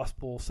that the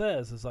gospel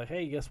says, is like,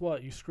 hey, guess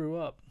what? You screw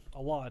up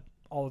a lot,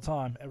 all the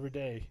time, every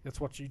day. That's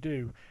what you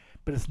do.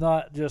 But it's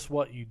not just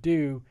what you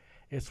do,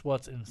 it's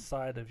what's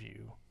inside of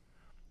you.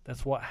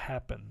 That's what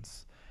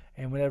happens.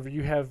 And whenever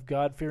you have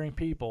God-fearing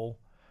people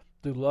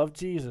who love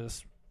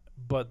Jesus,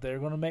 but they're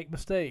going to make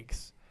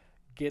mistakes,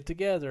 get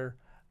together,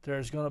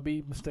 there's going to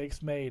be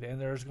mistakes made, and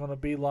there's going to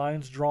be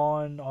lines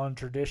drawn on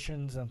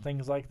traditions and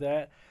things like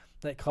that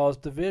cause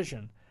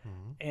division.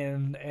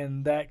 Mm-hmm.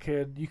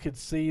 And you could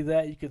see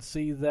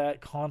that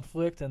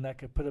conflict, and that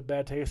could put a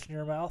bad taste in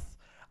your mouth.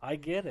 I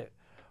get it.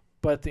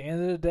 But at the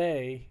end of the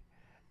day,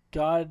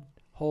 God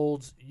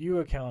holds you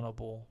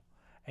accountable,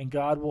 and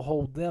God will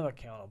hold them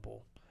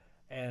accountable.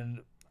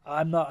 And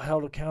I'm not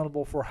held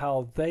accountable for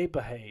how they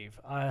behave.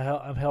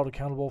 I'm held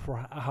accountable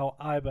for how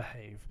I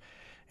behave.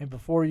 And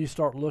before you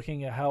start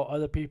looking at how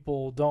other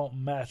people don't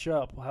match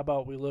up, how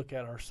about we look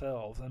at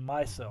ourselves and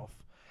myself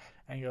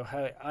and go,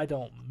 hey, I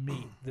don't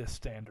meet this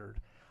standard.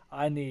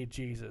 I need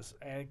Jesus.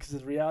 And because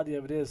the reality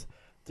of it is,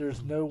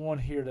 there's no one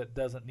here that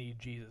doesn't need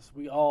Jesus.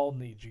 We all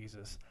need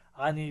Jesus.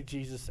 I need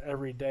Jesus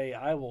every day.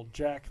 I will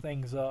jack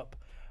things up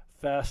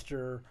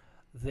faster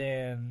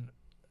than,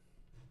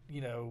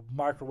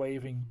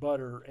 microwaving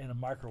butter in a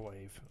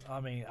microwave.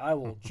 I mean, I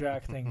will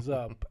jack things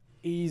up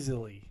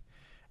easily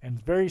and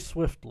very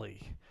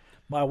swiftly.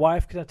 My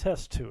wife can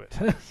attest to it.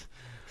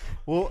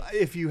 Well,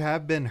 if you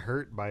have been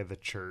hurt by the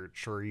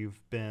church, or you've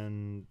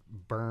been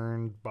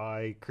burned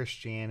by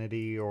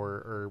Christianity,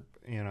 or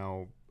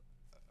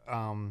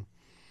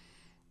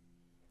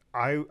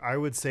I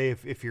would say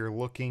if you're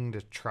looking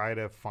to try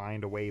to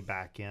find a way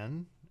back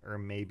in, or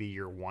maybe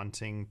you're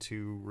wanting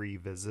to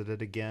revisit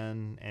it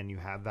again and you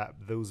have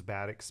those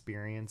bad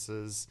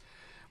experiences,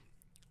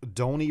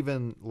 don't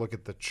even look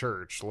at the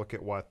church. Look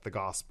at what the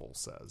gospel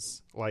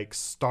says. Like,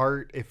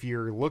 start, if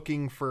you're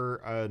looking for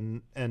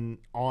an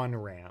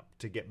on-ramp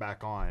to get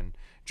back on,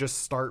 just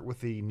start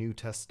with the New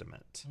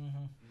Testament.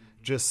 Mm-hmm.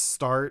 Just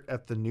start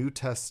at the New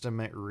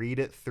Testament, read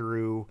it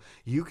through.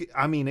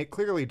 It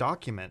clearly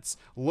documents.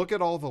 Look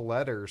at all the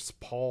letters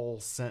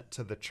Paul sent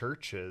to the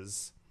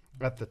churches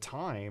at the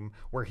time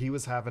where he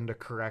was having to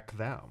correct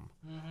them.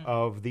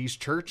 Of these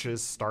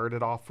churches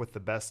started off with the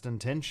best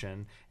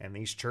intention, and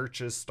these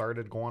churches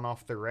started going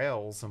off the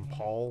rails, and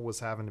Paul was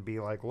having to be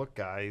like, look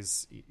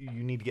guys,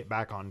 you need to get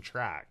back on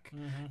track.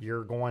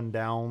 You're going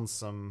down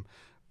some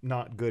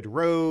not good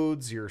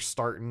roads. You're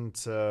starting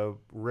to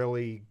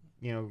really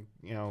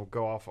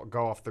go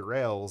off the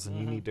rails, and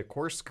you need to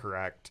course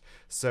correct.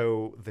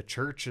 So the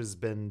church has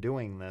been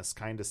doing this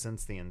kind of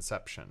since the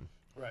inception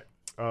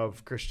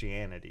of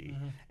Christianity.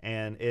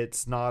 And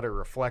it's not a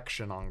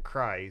reflection on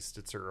Christ.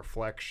 It's a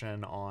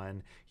reflection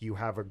on, you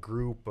have a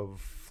group of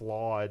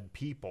flawed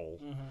people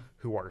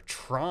who are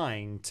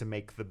trying to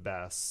make the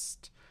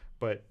best,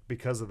 but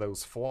because of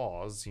those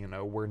flaws,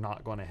 we're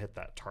not going to hit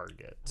that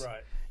target.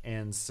 Right.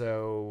 And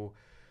so,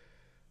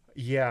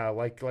 yeah,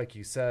 like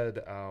you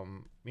said,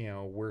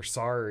 we're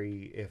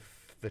sorry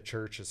if the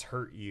church has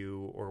hurt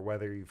you or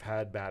whether you've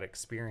had bad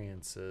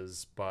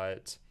experiences,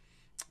 but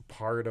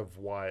part of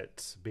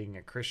what being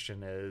a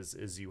Christian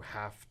is you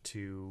have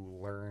to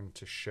learn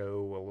to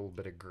show a little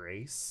bit of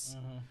grace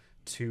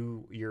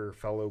to your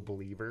fellow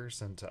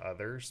believers and to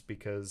others,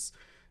 because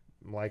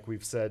like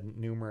we've said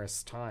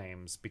numerous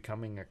times,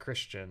 becoming a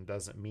Christian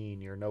doesn't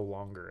mean you're no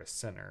longer a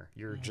sinner.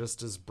 You're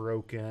just as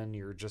broken,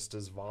 you're just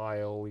as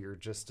vile, you're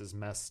just as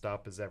messed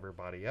up as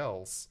everybody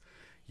else.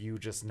 You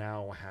just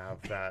now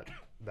have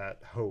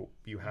that hope.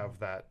 You have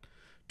that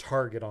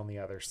target on the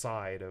other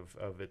side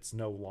of it's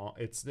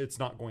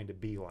not going to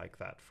be like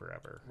that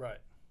forever. Right.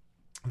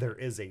 There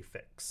is a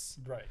fix.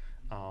 Right.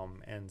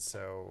 And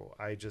so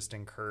I just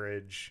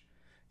encourage,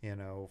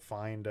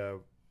 find a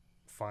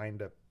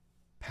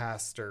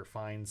pastor,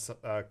 find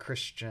a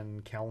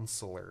Christian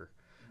counselor,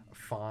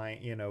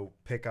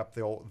 pick up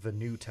the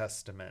New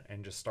Testament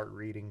and just start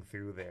reading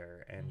through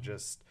there, and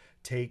just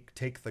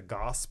take the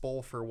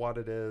gospel for what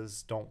it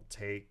is. Don't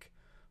take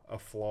a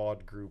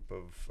flawed group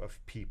of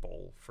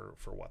people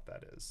for what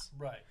that is.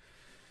 Right.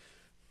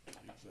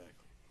 Exactly.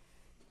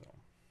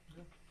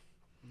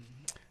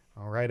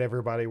 All right,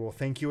 everybody. Well,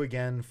 thank you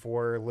again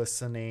for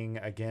listening.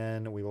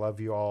 Again, we love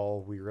you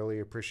all. We really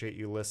appreciate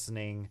you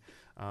listening.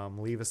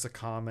 Leave us a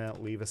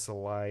comment, leave us a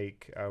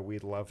like.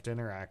 We'd love to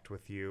interact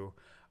with you.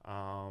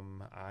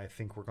 I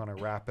think we're going to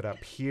wrap it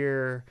up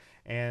here.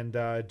 And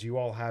do you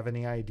all have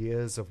any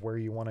ideas of where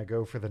you want to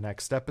go for the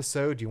next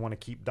episode? Do you want to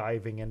keep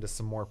diving into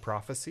some more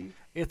prophecy?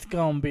 It's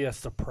going to be a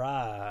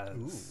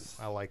surprise.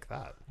 Ooh, I like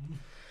that.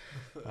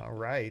 All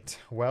right.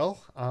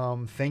 Well,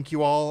 thank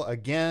you all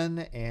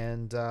again.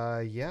 And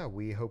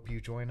we hope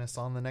you join us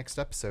on the next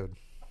episode.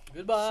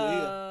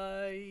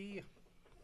 Goodbye. See ya.